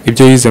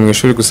ibyo yize mu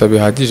ishuri gusa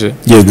bihagije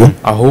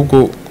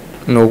ahubwo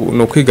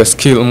no kwiga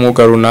skill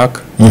umwuga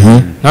runaka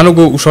nta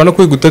nubwo ushobora no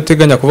kwiga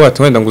utateganya kuvuga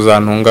ati wenda ngo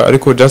uzantunga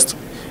ariko just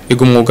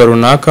iga umwuga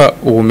runaka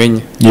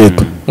ubumenye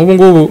nk'ubu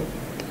ngubu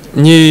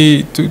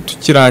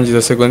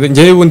tukirangiza secondaire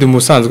njye ubundi mu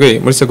busanzwe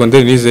muri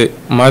secondaire nize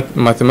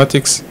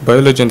mathematics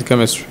biology and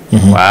chemistry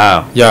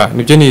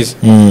nibyo nize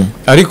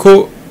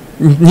ariko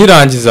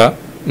nkirangiza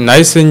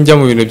nahise njya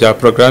mu bintu bya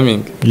programming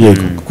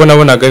kuko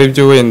nabonaga ari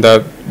byo wenda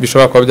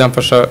bishobora kuba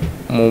byamfasha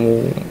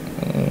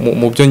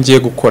mu byo ngiye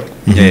gukora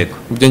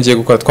mu byo ngiye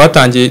gukora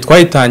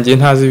twayitangiye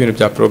ntazi ibintu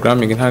bya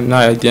programming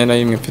nta idea na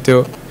imwe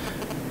mfiteho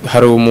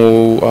hari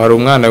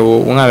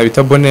umwana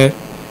bita Bonner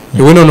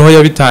niwe noneho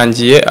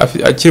yabitangiye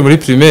akiri muri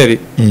primaire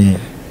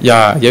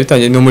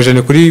yabitangiye ni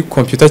umujene kuri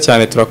computer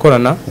cyane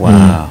turakorana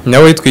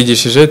nawe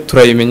yitwigishije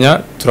turayimenya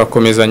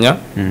turakomezanya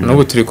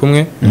n'ubu turi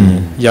kumwe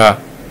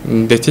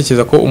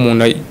ndatekereza ko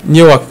umuntu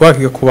niyo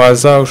wakwiga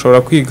kubaza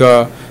ushobora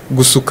kwiga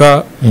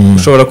gusuka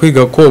ushobora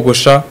kwiga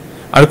kogosha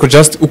ariko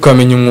just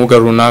ukamenya umwuga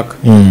runaka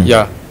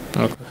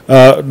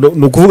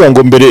no kuvuga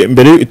ngo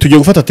mbere tujye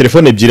gufata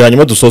telefone ebyiri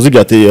hanyuma dusoze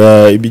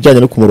ibijyanye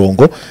no ku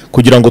murongo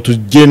kugira ngo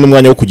tugire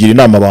n'umwanya wo kugira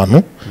inama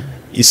abantu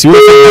ISIBO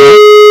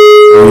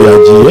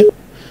yagiye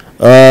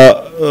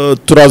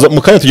turaza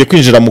mu kanya tujye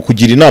kwinjira mu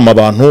kugira inama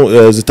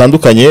abantu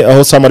zitandukanye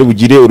aho Sam ari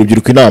bugire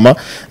urubyiruko inama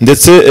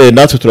ndetse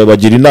natwe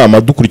turabagira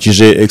inama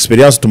dukurikije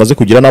experience tumaze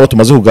kugira nabo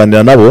tumaze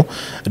kuganira nabo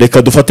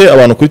reka dufate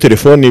abantu kuri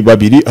telefoni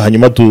babiri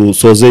hanyuma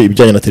dusoze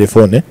ibijyanye na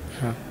telefone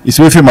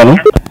ISIBO FM alo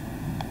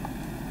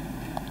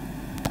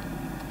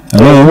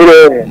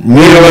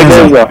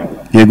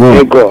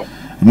yego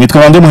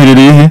mwitwa bande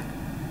muherereye he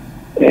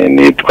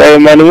nitwa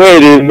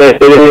Emmanuel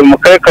meherereye mu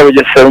karere ka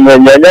Bugesera mu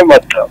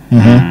Nyamata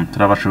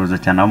turabashuza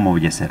cyane abo mu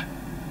Bugesera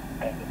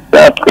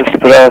natwe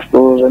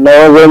turasuhuza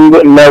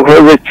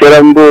nahoze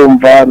kera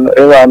ndumva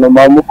abantu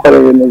bamukora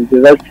ibintu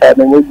byiza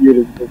cyane mugira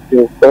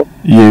urubyiruko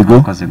yego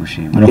akaze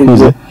gushima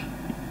murakoze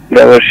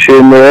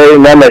ndabashimiye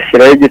Imana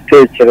ashyiraho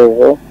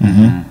igitekerezo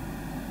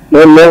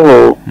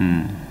noneho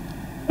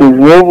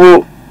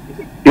ubu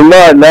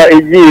Imana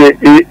igiye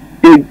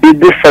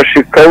idufasha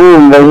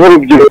ikabumva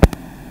nk'urubyiruko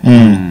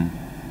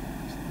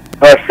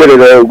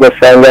baserera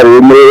ugasanga ari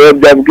mu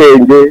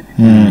biyobyabwenge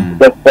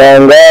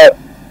ugasanga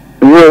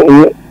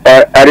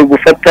ari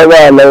gufata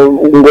abana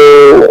ngo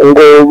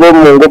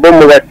bo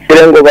mu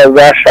bakire ngo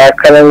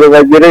bazashakana ngo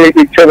bagere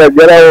icyo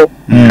bageraho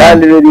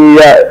kandi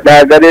biriya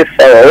ntabwo ari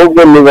sawa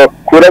ahubwo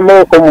nibakure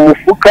amaboko mu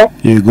mufuka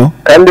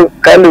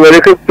kandi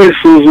bareke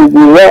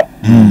kwisuzugura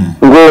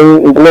ngo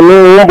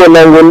mbona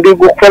ngo ndi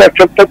gukora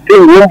capati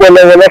ngo mbona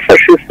ngo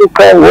nafashe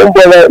isuka ngo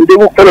mbona ndi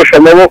gukoresha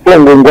amaboko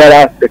ngo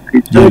araseka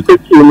icyo nicyo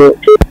kintu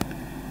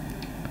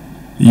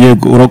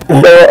yego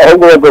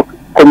ahubwo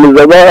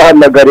bagakomeza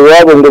bahamagara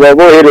iwabo ngo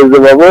babohereze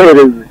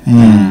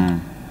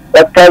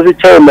batazi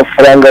icyo ayo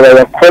mafaranga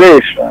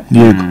bayakoresha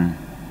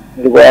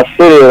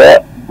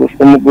rwaserera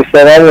gusa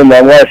namwe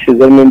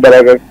mwashyizemo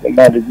imbaraga ku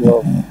mpande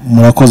z'igihugu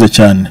murakoze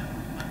cyane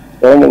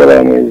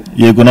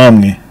yego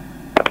namwe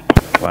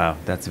wow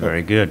that's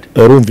very good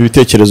urumva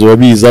ibitekerezo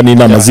babiza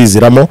n'inama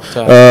ziziramo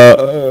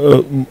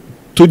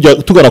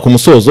tugana ku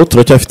musozo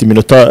turacyafite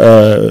iminota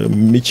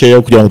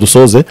mikeya kugira ngo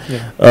dusoze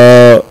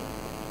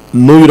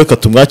n'uyu reka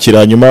tumwakira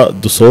hanyuma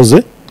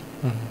dusoze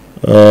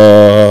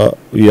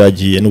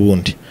yagiye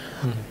n'ubundi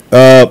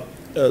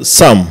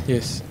Sam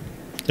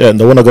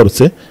ndabona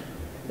agarutse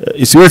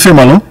ISIBO FM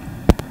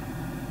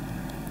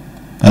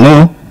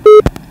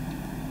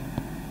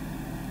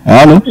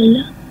alo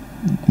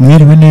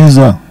mwiriwe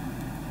neza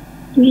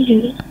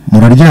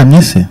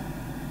muraryamye se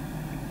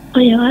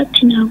oya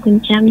wati ntabwo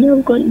ndyamye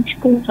ubwo ndi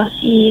kumva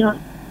iyo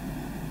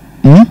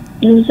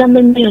nuza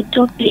muri iyo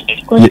topic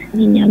rwose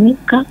ni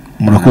nyamika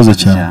murakoze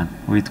cyane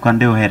witwa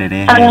nde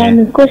uherereye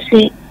abantu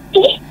rwose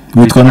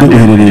witwa nde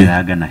uherereye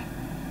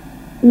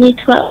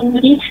nitwa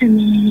Umurisa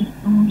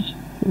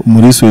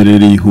Umurisa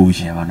uherereye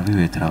Huye abantu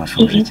biwe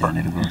turabashuje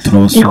cyane rwose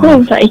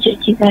ndikumva icyo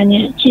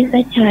kiganiro cyiza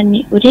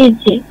cyane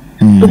urebye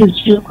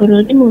urubyiruko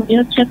ruri mu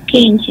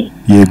biyobyabwenge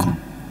yego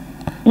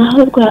naho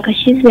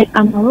rwagashyize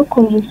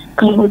amaboko mu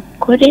mufuka ngo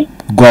rukore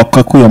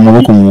rwakakuye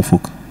amaboko mu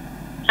mufuka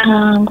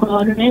ngo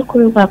rurebe ko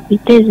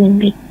rwakwiteza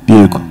imbere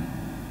yego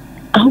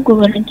ahubwo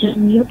baragera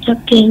mu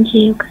biyobyabwenge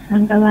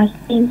ugasanga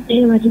basinze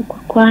bari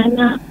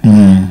kurwana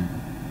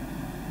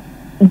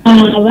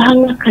babaha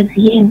nk'akazi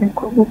yenda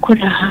ko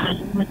gukora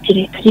ahantu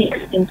batereka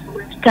inzu mu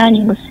busitani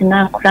ngo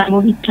sinakora mu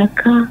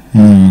bitaka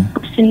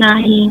ngo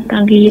sinahinga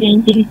ngo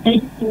ibirenge bitari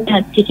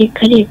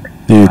byatereka reka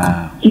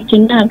ibyo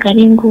ntabwo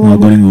ari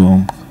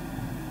ngombwa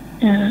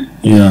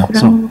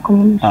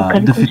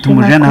dufite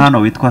umujene hano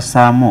witwa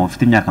Samu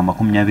ufite imyaka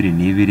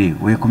 22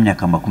 we ku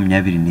myaka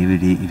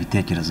 22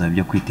 ibitekerezo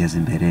byo kwiteza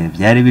imbere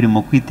byari biri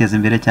mu kwiteza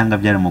imbere cyangwa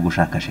byari mu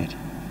gushaka sheri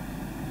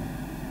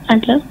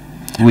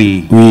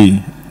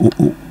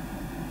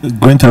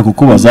Gwentera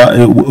kukubaza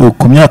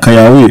ku myaka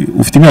yawe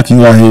ufite imyaka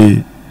ingahe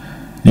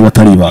niba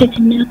atari ba ufite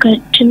imyaka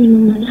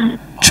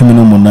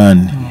 18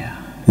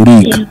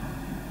 uriga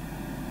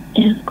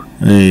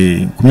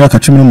ku myaka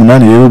 18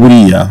 rero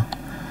buriya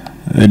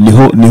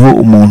niho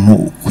umuntu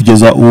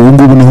kugeza ubu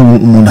ngubu niho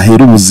umuntu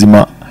ahera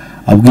ubuzima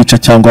abwica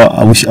cyangwa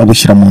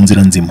abushyira mu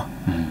nzira nzima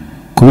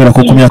kubera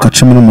ko ku myaka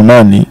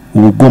 18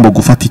 uba ugomba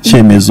gufata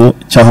icyemezo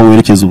cyaho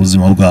werekeza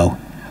ubuzima bwawe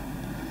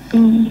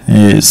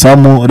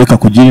Samu reka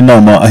kugira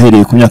inama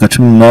ahereye ku myaka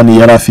 18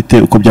 yari afite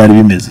uko byari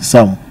bimeze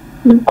Samu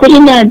kuri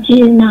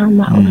nagira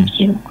inama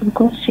urubyiruko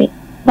rwose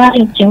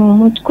barebye mu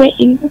mutwe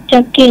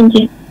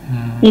ibiyobyabwenge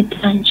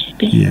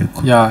bitangije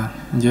yego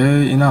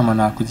njye inama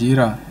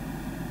nakugira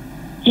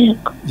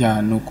yego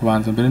ni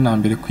ukubanza mbere na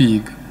mbere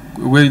kwiga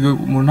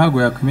umuntu ntabwo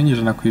yakwimenyera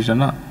ijana ku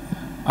ijana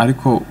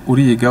ariko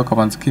uriga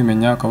ukabanza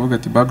ukimenya ukavuga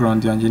ati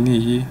background yanjye ni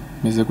iyi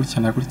meze gutya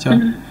na gutya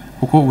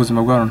kuko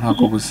ubuzima bw'abantu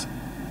ntabwo busa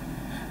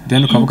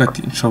then ukavuga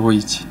ati nshoboye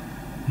iki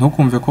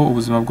ntukumve ko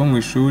ubuzima bwo mu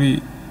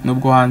ishuri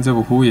n'ubwo hanze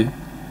buhuye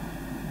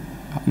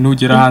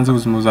nugera hanze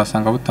ubuzima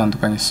uzasanga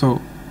butandukanye so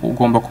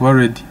ugomba kuba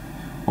ready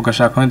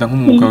ugashaka wenda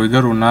nk'umwuga wiga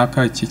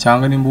runaka iki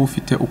cyangwa nimba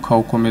ufite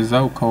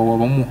ukawukomeza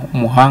ukawuba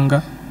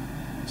umuhanga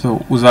so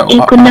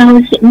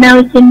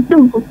nawe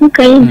ndumva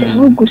uvuga yenda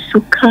nko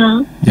gusuka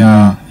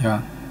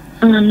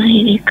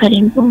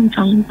nahereye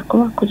mbumva ko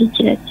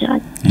bakurikira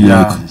cyane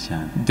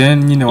then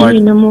nyine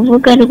ibintu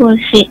muvuga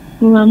rwose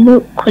muba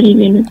mukora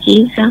ibintu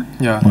byiza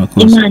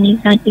Imana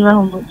izajya ibaha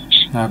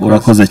umugisha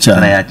urakoze cyane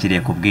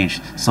turayakiriye ku bwinshi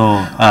so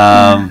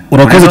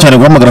urakoze cyane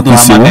guhamagara ku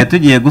isibo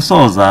tugiye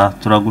gusoza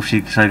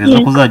turagushishikariza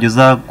ko uzajya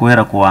uza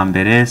guhera ku wa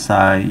mbere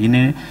saa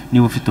 4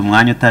 niba ufite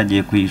umwanya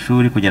utagiye ku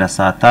ishuri kugera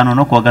saa 5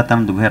 no ku wa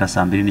gatanu guhera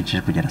saa 2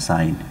 n'igice kugera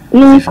saa 4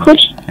 ni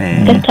ukuri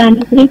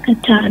 5 kuri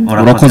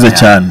 5 urakoze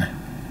cyane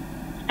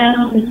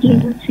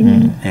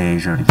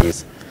ijoro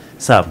ryiza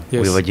Sam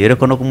wibagiwe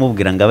ko no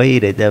kumubwira ngo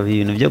abayireta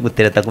ibintu byo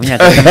gutereta ku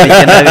myaka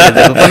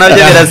 19 kuko nabyo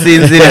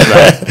birasinziriza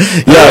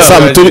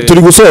Sam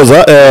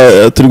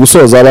turi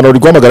gusoza abantu bari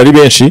guhamagara ari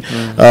benshi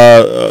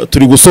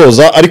turi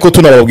gusoza ariko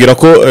tunababwira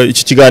ko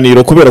iki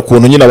kiganiro kubera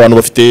kuntu nyine abantu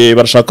bafite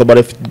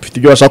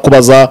ibyo bashaka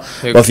kubaza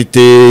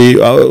bafite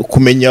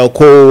kumenya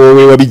ko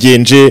wowe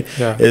wabigenje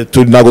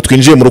ntago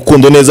twinjiye mu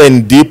rukundo neza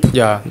in deep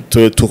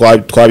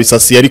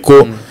twabisasiye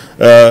ariko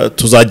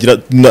tuzagira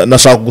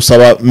nashaka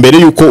gusaba mbere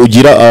yuko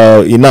ugira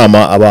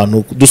inama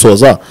abantu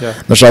dusoza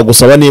nashaka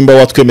gusaba nimba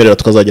watwemerera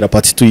tukazagira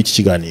part 2 y'iki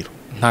kiganiro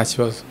nta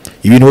kibazo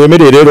ibintu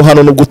wemereye rero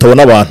hano nubwo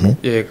utabona abantu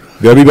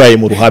biba bibaye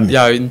mu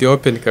ruhame ndi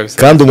open kabisa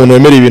kandi umuntu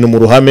wemereye ibintu mu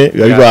ruhame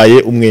biba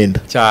bibaye umwenda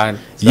cyane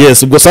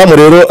yes ubwo Sam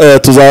rero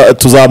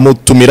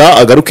tuzamutumira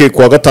agaruke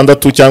ku wa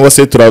gatandatu cyangwa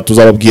se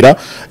tuzababwira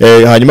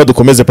hanyuma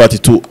dukomeze part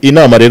 2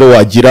 inama rero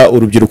wagira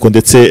urubyiruko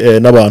ndetse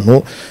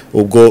n'abantu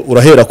ubwo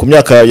urahera ku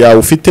myaka yawe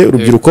ufite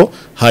urubyiruko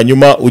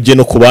hanyuma ujye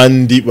no ku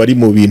bandi bari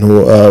mu bintu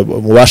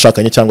mu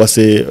bashakanye cyangwa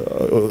se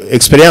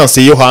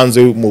experience yo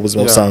hanze mu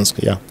buzima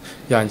busanzwe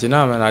yanjye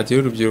inama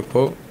nagira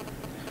urubyiruko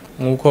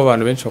nk'uko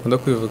abantu benshi bakunda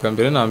kwivuga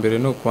mbere na mbere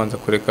no kubanza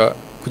kureka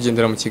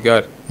kugendera mu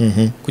kigare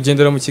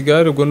kugendera mu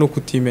kigare ubwo no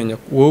kutimenya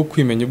wowe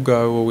kwimenya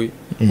ubwawe wowe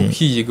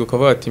ukiyiga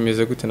ukaba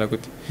watimeze gute na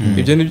gute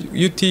ibyo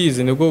iyo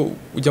utiyizi nibwo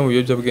ujya mu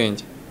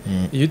biyobyabwenge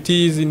iyo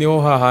utiyizi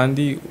niho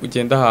hahandi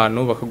ugenda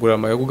ahantu bakagura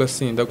amayoga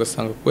ugasinda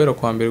ugasanga kubera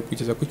kwa mbere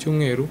kugeza ku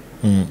cyumweru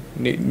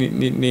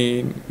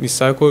ni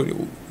sako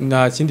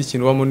nta kindi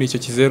kintu ubamo n'icyo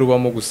kizeru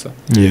ubamo gusa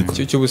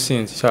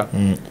cy'ubusinzi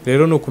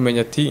rero ni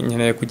ukumenya ati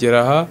nkeneye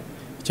kugera aha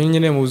icyo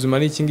nkeneye mu buzima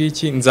ni iki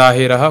ngiki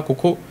nzahera aha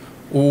kuko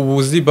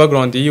ubuzi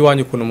background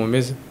y'iwanyu ukuntu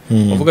mumeze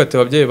uvuga ati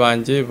ababyeyi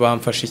banjye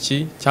bamfasha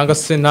iki cyangwa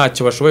se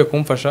ntacyo bashoboye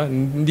kumfasha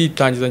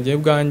nditangiza ngiye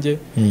bwanjye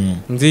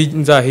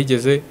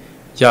nzahigeze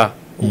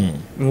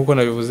nkuko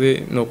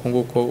nabivuze no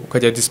kunguko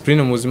ukajya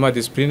discipline mu buzima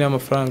discipline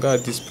y'amafaranga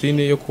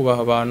discipline yo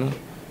kubaha abantu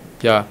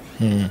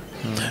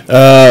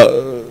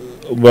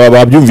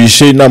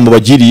babyumvishe inama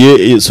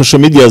bagiriye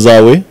social media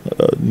zawe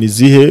ni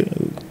zihe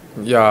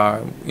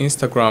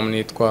Instagram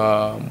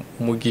nitwa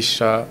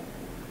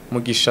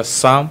Mugisha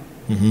Sam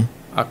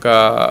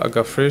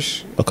aka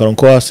fresh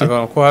akaronko hasi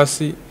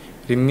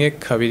 1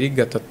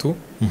 2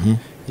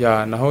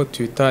 3 naho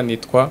Twitter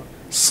nitwa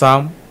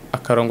Sam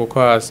akarongo ko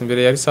hasi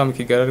mbere yari Sam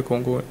Kigali ariko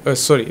ngo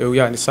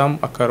ni Sam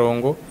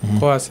akarongo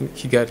ko hasi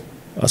Kigali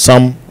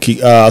Sam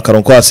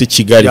akaronko hasi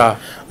Kigali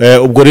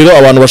ubwo rero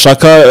abantu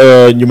bashaka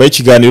nyuma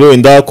y'ikiganiro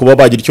wenda kuba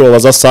bagira icyo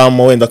babaza Sam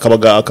wenda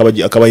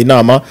akabaha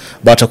inama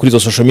baca kuri izo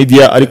social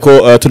media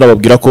ariko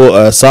tunababwira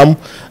ko Sam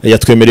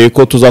yatwemereye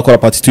ko tuzakora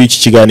part 2 y'iki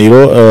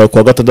kiganiro ku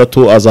wa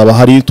gatandatu azaba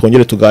hari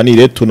twongere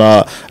tuganire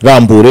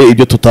tunarambure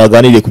ibyo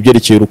tutaganiriye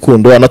kubyerekeye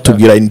urukundo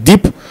anatubwira in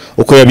deep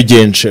uko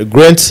yabigenje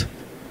Grant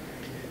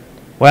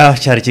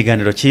cyari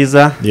ikiganiro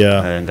cyiza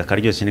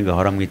ngakaryoshye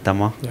nigahora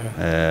mwitama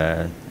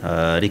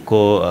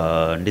ariko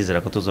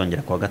ndizera ko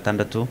tuzongera ku wa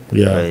gatandatu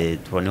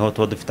tuboneho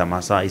tuba dufite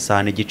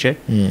isaha n'igice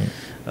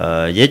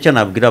cyo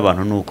nabwira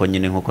abantu nuko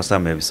nyine nkuko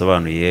Sam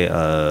yabisobanuye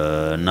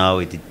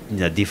nawe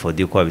na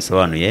D4D uko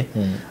wabisobanuye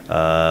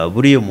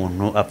buriya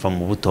umuntu apfa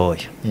mu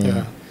butoya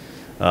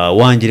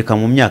wangirika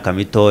mu myaka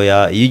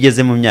mitoya iyo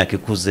ugeze mu myaka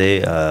ikuze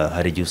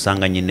hari igihe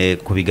usanga nyine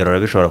kubigarura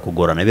bishobora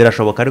kugorana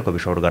birashoboka ariko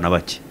bishobora na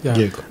bake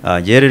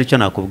rero icyo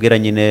nakubwira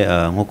nyine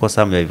nkuko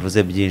Sam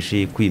yabivuze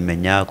byinshi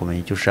kumenya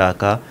icyo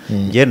ushaka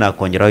ngiye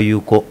nakongeraho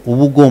yuko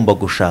uba ugomba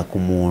gushaka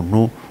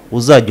umuntu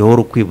uzajya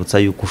uhora ukwibutsa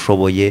yuko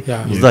ushoboye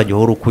uzajya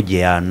uhora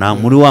ukujyana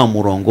muri wa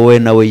murongo we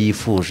nawe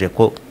yifuje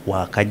ko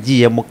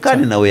wakagiyemo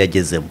kandi nawe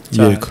yagezemo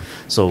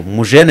so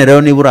mujene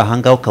rero niba uri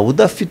ahangaho ukaba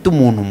udafite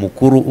umuntu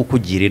mukuru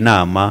ukugira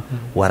inama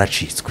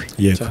waracitswe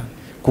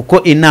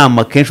kuko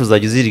inama kenshi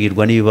uzajya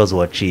uzirirwa n'ibibazo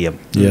waciyemo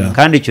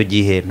kandi icyo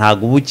gihe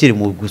ntabwo uba ukiri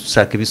mu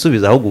gushaka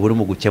ibisubizo ahubwo uba uri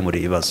mu gukemura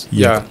ibibazo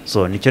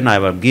so nicyo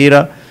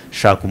nababwira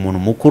shaka umuntu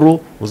mukuru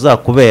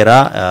uzakubera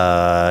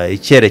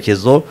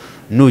icyerekezo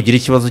nugira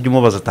ikibazo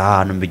cy'umubaza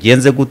ahantu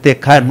mbigenze gute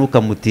kandi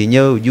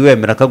ntukamutinye ujye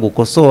wemera ko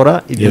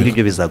gukosora ibyo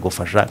ngibyo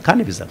bizagufasha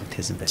kandi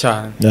bizaguteza imbere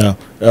cyane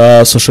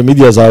social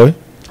media zawe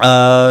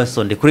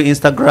so ndi kuri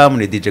Instagram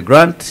ni DJ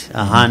Grant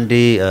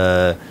ahandi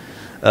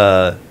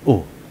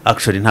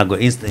actually ntago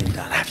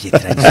Instagram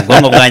nabyitiranye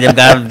ubwonko bwanjye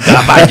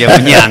bwabagiye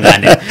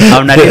munyihangane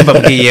aho nari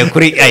mbabwiye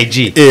kuri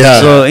IG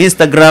so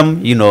Instagram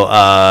you know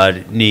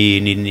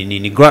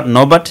ni Grant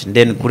Norbert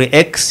then kuri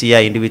X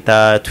ya indi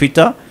bita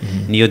Twitter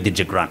niyo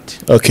DJ Grant.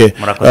 Okay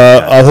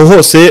aho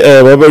hose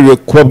baba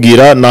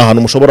kubabwira na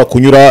ahantu mushobora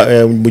kunyura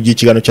mu gihe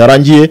ikiganiro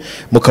cyarangiye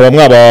mukaba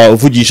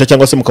mwabavugisha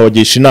cyangwa se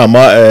mukabagisha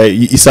inama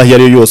isaha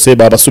yari yose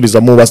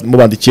babasubiza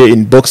mubandikiye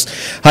inbox.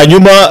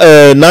 Hanyuma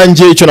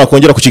nanjye icyo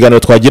nakongera ku kiganiro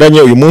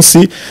twagiranye uyu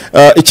munsi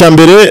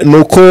icyambere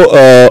nuko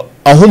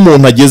aho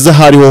umuntu ageze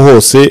hariho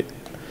hose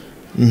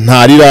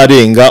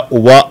ntarirarenga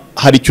uba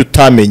hari icyo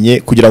utamenye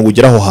kugira ngo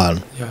ugere aho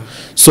hantu.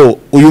 So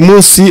uyu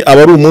munsi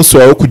aba ari umunsi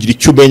wawe kugira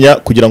icyo umenya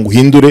kugira ngo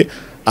uhindure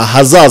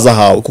ahazaza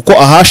hawe kuko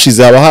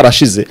ahashize haba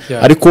harashize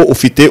ariko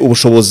ufite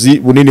ubushobozi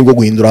bunini bwo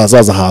guhindura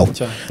ahazaza hawe.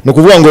 No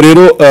kuvuga ngo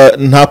rero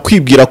nta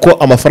kwibwira ko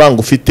amafaranga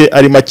ufite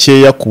ari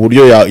makeya ku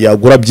buryo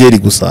yagura byeri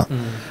gusa.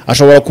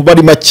 Ashobora kuba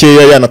ari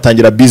makeya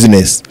yanatangira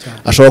business.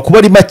 Ashobora kuba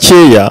ari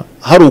makeya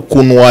hari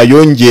ukuntu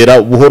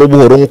wayongera buhoro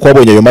buhoro nkuko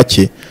wabonye ayo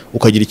make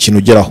ukagira ikintu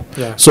ugeraho.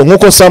 So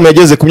nkuko Sam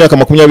yageze ku myaka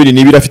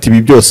 22 afite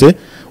ibi byose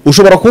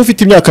ushobora kuba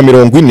ufite imyaka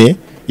 40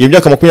 iyo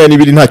myaka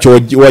 22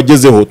 ntacyo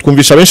wagezeho.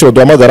 Twumvisha benshi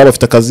baduhamagara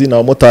bafite akazi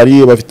na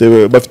motari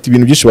bafite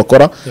ibintu byinshi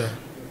bakora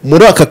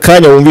muri aka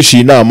kanya wumvisha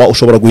inama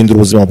ushobora guhindura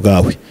ubuzima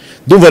bwawe.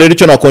 Ndumva rero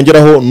icyo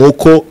nakongeraho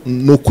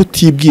nuko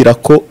utibwira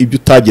ko ibyo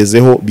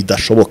utagezeho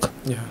bidashoboka.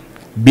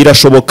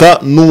 Birashoboka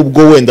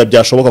nubwo wenda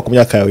byashoboka ku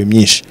myaka yawe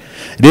myinshi.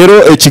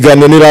 Rero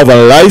ikiganiro ni Love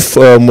and Life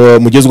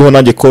mugezweho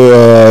nanjye ko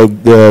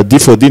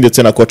D4D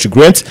ndetse na Coach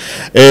Grant.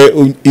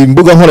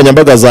 Imbuga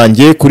nkoranyambaga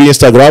zanjye kuri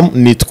Instagram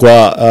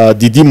nitwa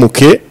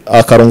Didimuke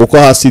akarongo ko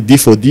hasi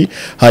D4D,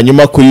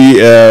 hanyuma kuri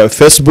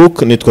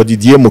Facebook nitwa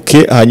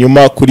Didimuke,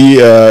 hanyuma kuri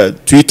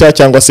Twitter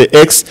cyangwa se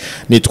X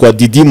nitwa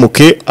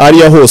Didimuke.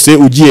 Ariya hose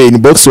ugiye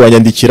inbox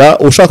wanyandikira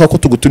ushaka ko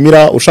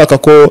tugutumira, ushaka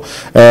ko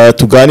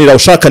tuganira,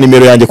 ushaka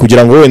nimero yanjye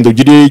kugira ngo wenda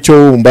ugire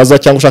icyo umbaza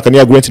cyangwa ushaka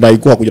niya Grant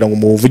nayiguha kugira ngo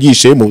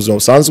muvugishe mu buzima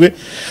busanzwe.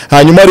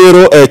 Hanyuma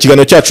rero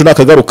ikiganiro cyacu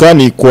nakagaruka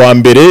ni kuwa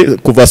mbere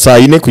kuva saa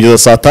 4 kugeza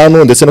saa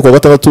 5 ndetse no kuwa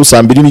gatandatu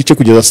saa 2 n'igice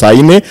kugeza saa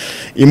 4.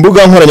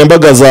 Imbuga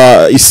nkoranyambaga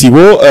za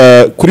ISIBO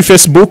kuri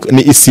Facebook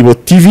ni ISIBO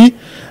TV,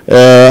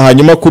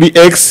 hanyuma kuri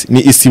X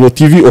ni ISIBO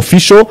TV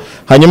official,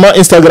 hanyuma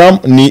Instagram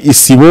ni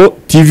ISIBO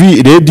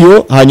TV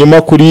radio,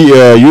 hanyuma kuri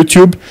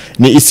YouTube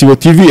ni ISIBO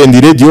TV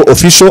and radio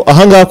official.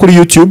 Ahangaha kuri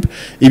YouTube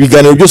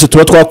ibiganiro byose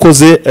tuba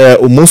twakoze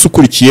umunsi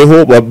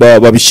ukurikiyeho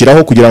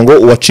babishyiraho kugira ngo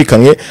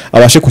uwacikanwe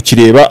abashe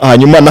kukireba.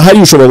 Hanyuma na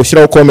hari ushobora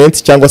gushyiraho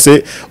comment cyangwa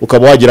se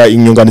ukaba wagira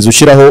inyunganizo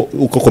ushyiraho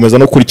ukokomeza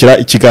no kurikira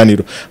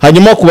ikiganiro.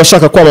 Hanyuma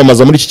kubashaka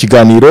kwamamaza muri iki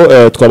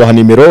kiganiro twabaha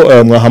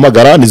nimero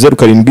mwahamagara ni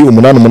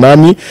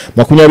 0788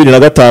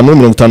 25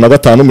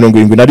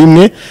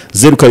 55 71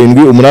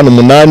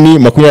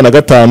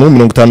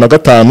 0788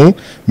 25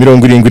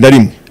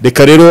 71.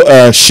 Reka rero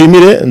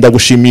nshimire,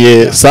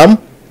 ndagushimiye Sam,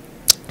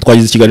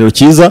 twagize ikiganiro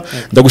cyiza.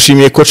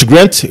 Ndagushimiye Coach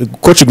Grant.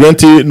 Coach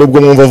Grant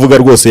nubwo mwumva avuga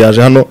rwose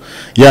yaje hano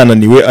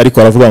yananiwe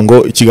ariko aravuga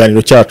ngo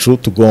ikiganiro cyacu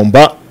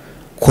tugomba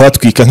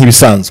kwatwika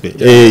nk'ibisanzwe.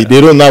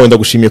 Rero nawe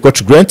ndagushimiye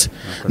Coach Grant.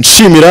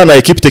 Nshimira na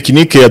equipe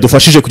technique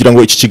yadufashije kugira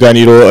ngo iki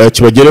kiganiro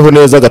kibagereho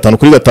neza 5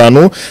 kuri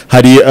 5.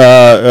 Hari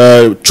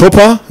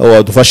Chopper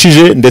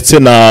wadufashije ndetse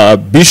na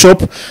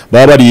Bishop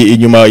baba bari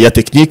inyuma ya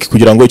technique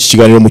kugira ngo iki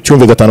kiganiro mu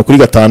cyumve 5 kuri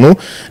 5.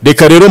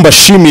 Reka rero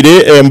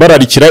mbashimire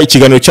mbararikira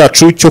ikiganiro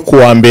cyacu cyo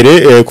kuwa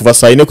mbere kuva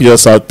saa 4 kugeza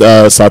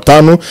saa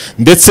 5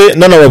 ndetse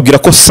nanababwira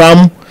ko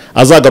Sam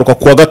azagaruka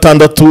kuwa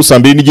gatandatu saa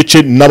 2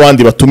 n'igice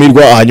n'abandi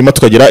batumirwa, hanyuma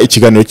tukagira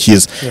ikiganiro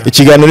cyiza.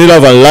 Ikiganiro ni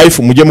Love and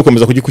Life, mujye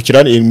mukomeza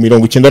kugikurikirana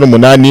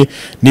 98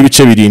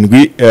 n'ibice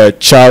 7.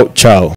 Ciao ciao.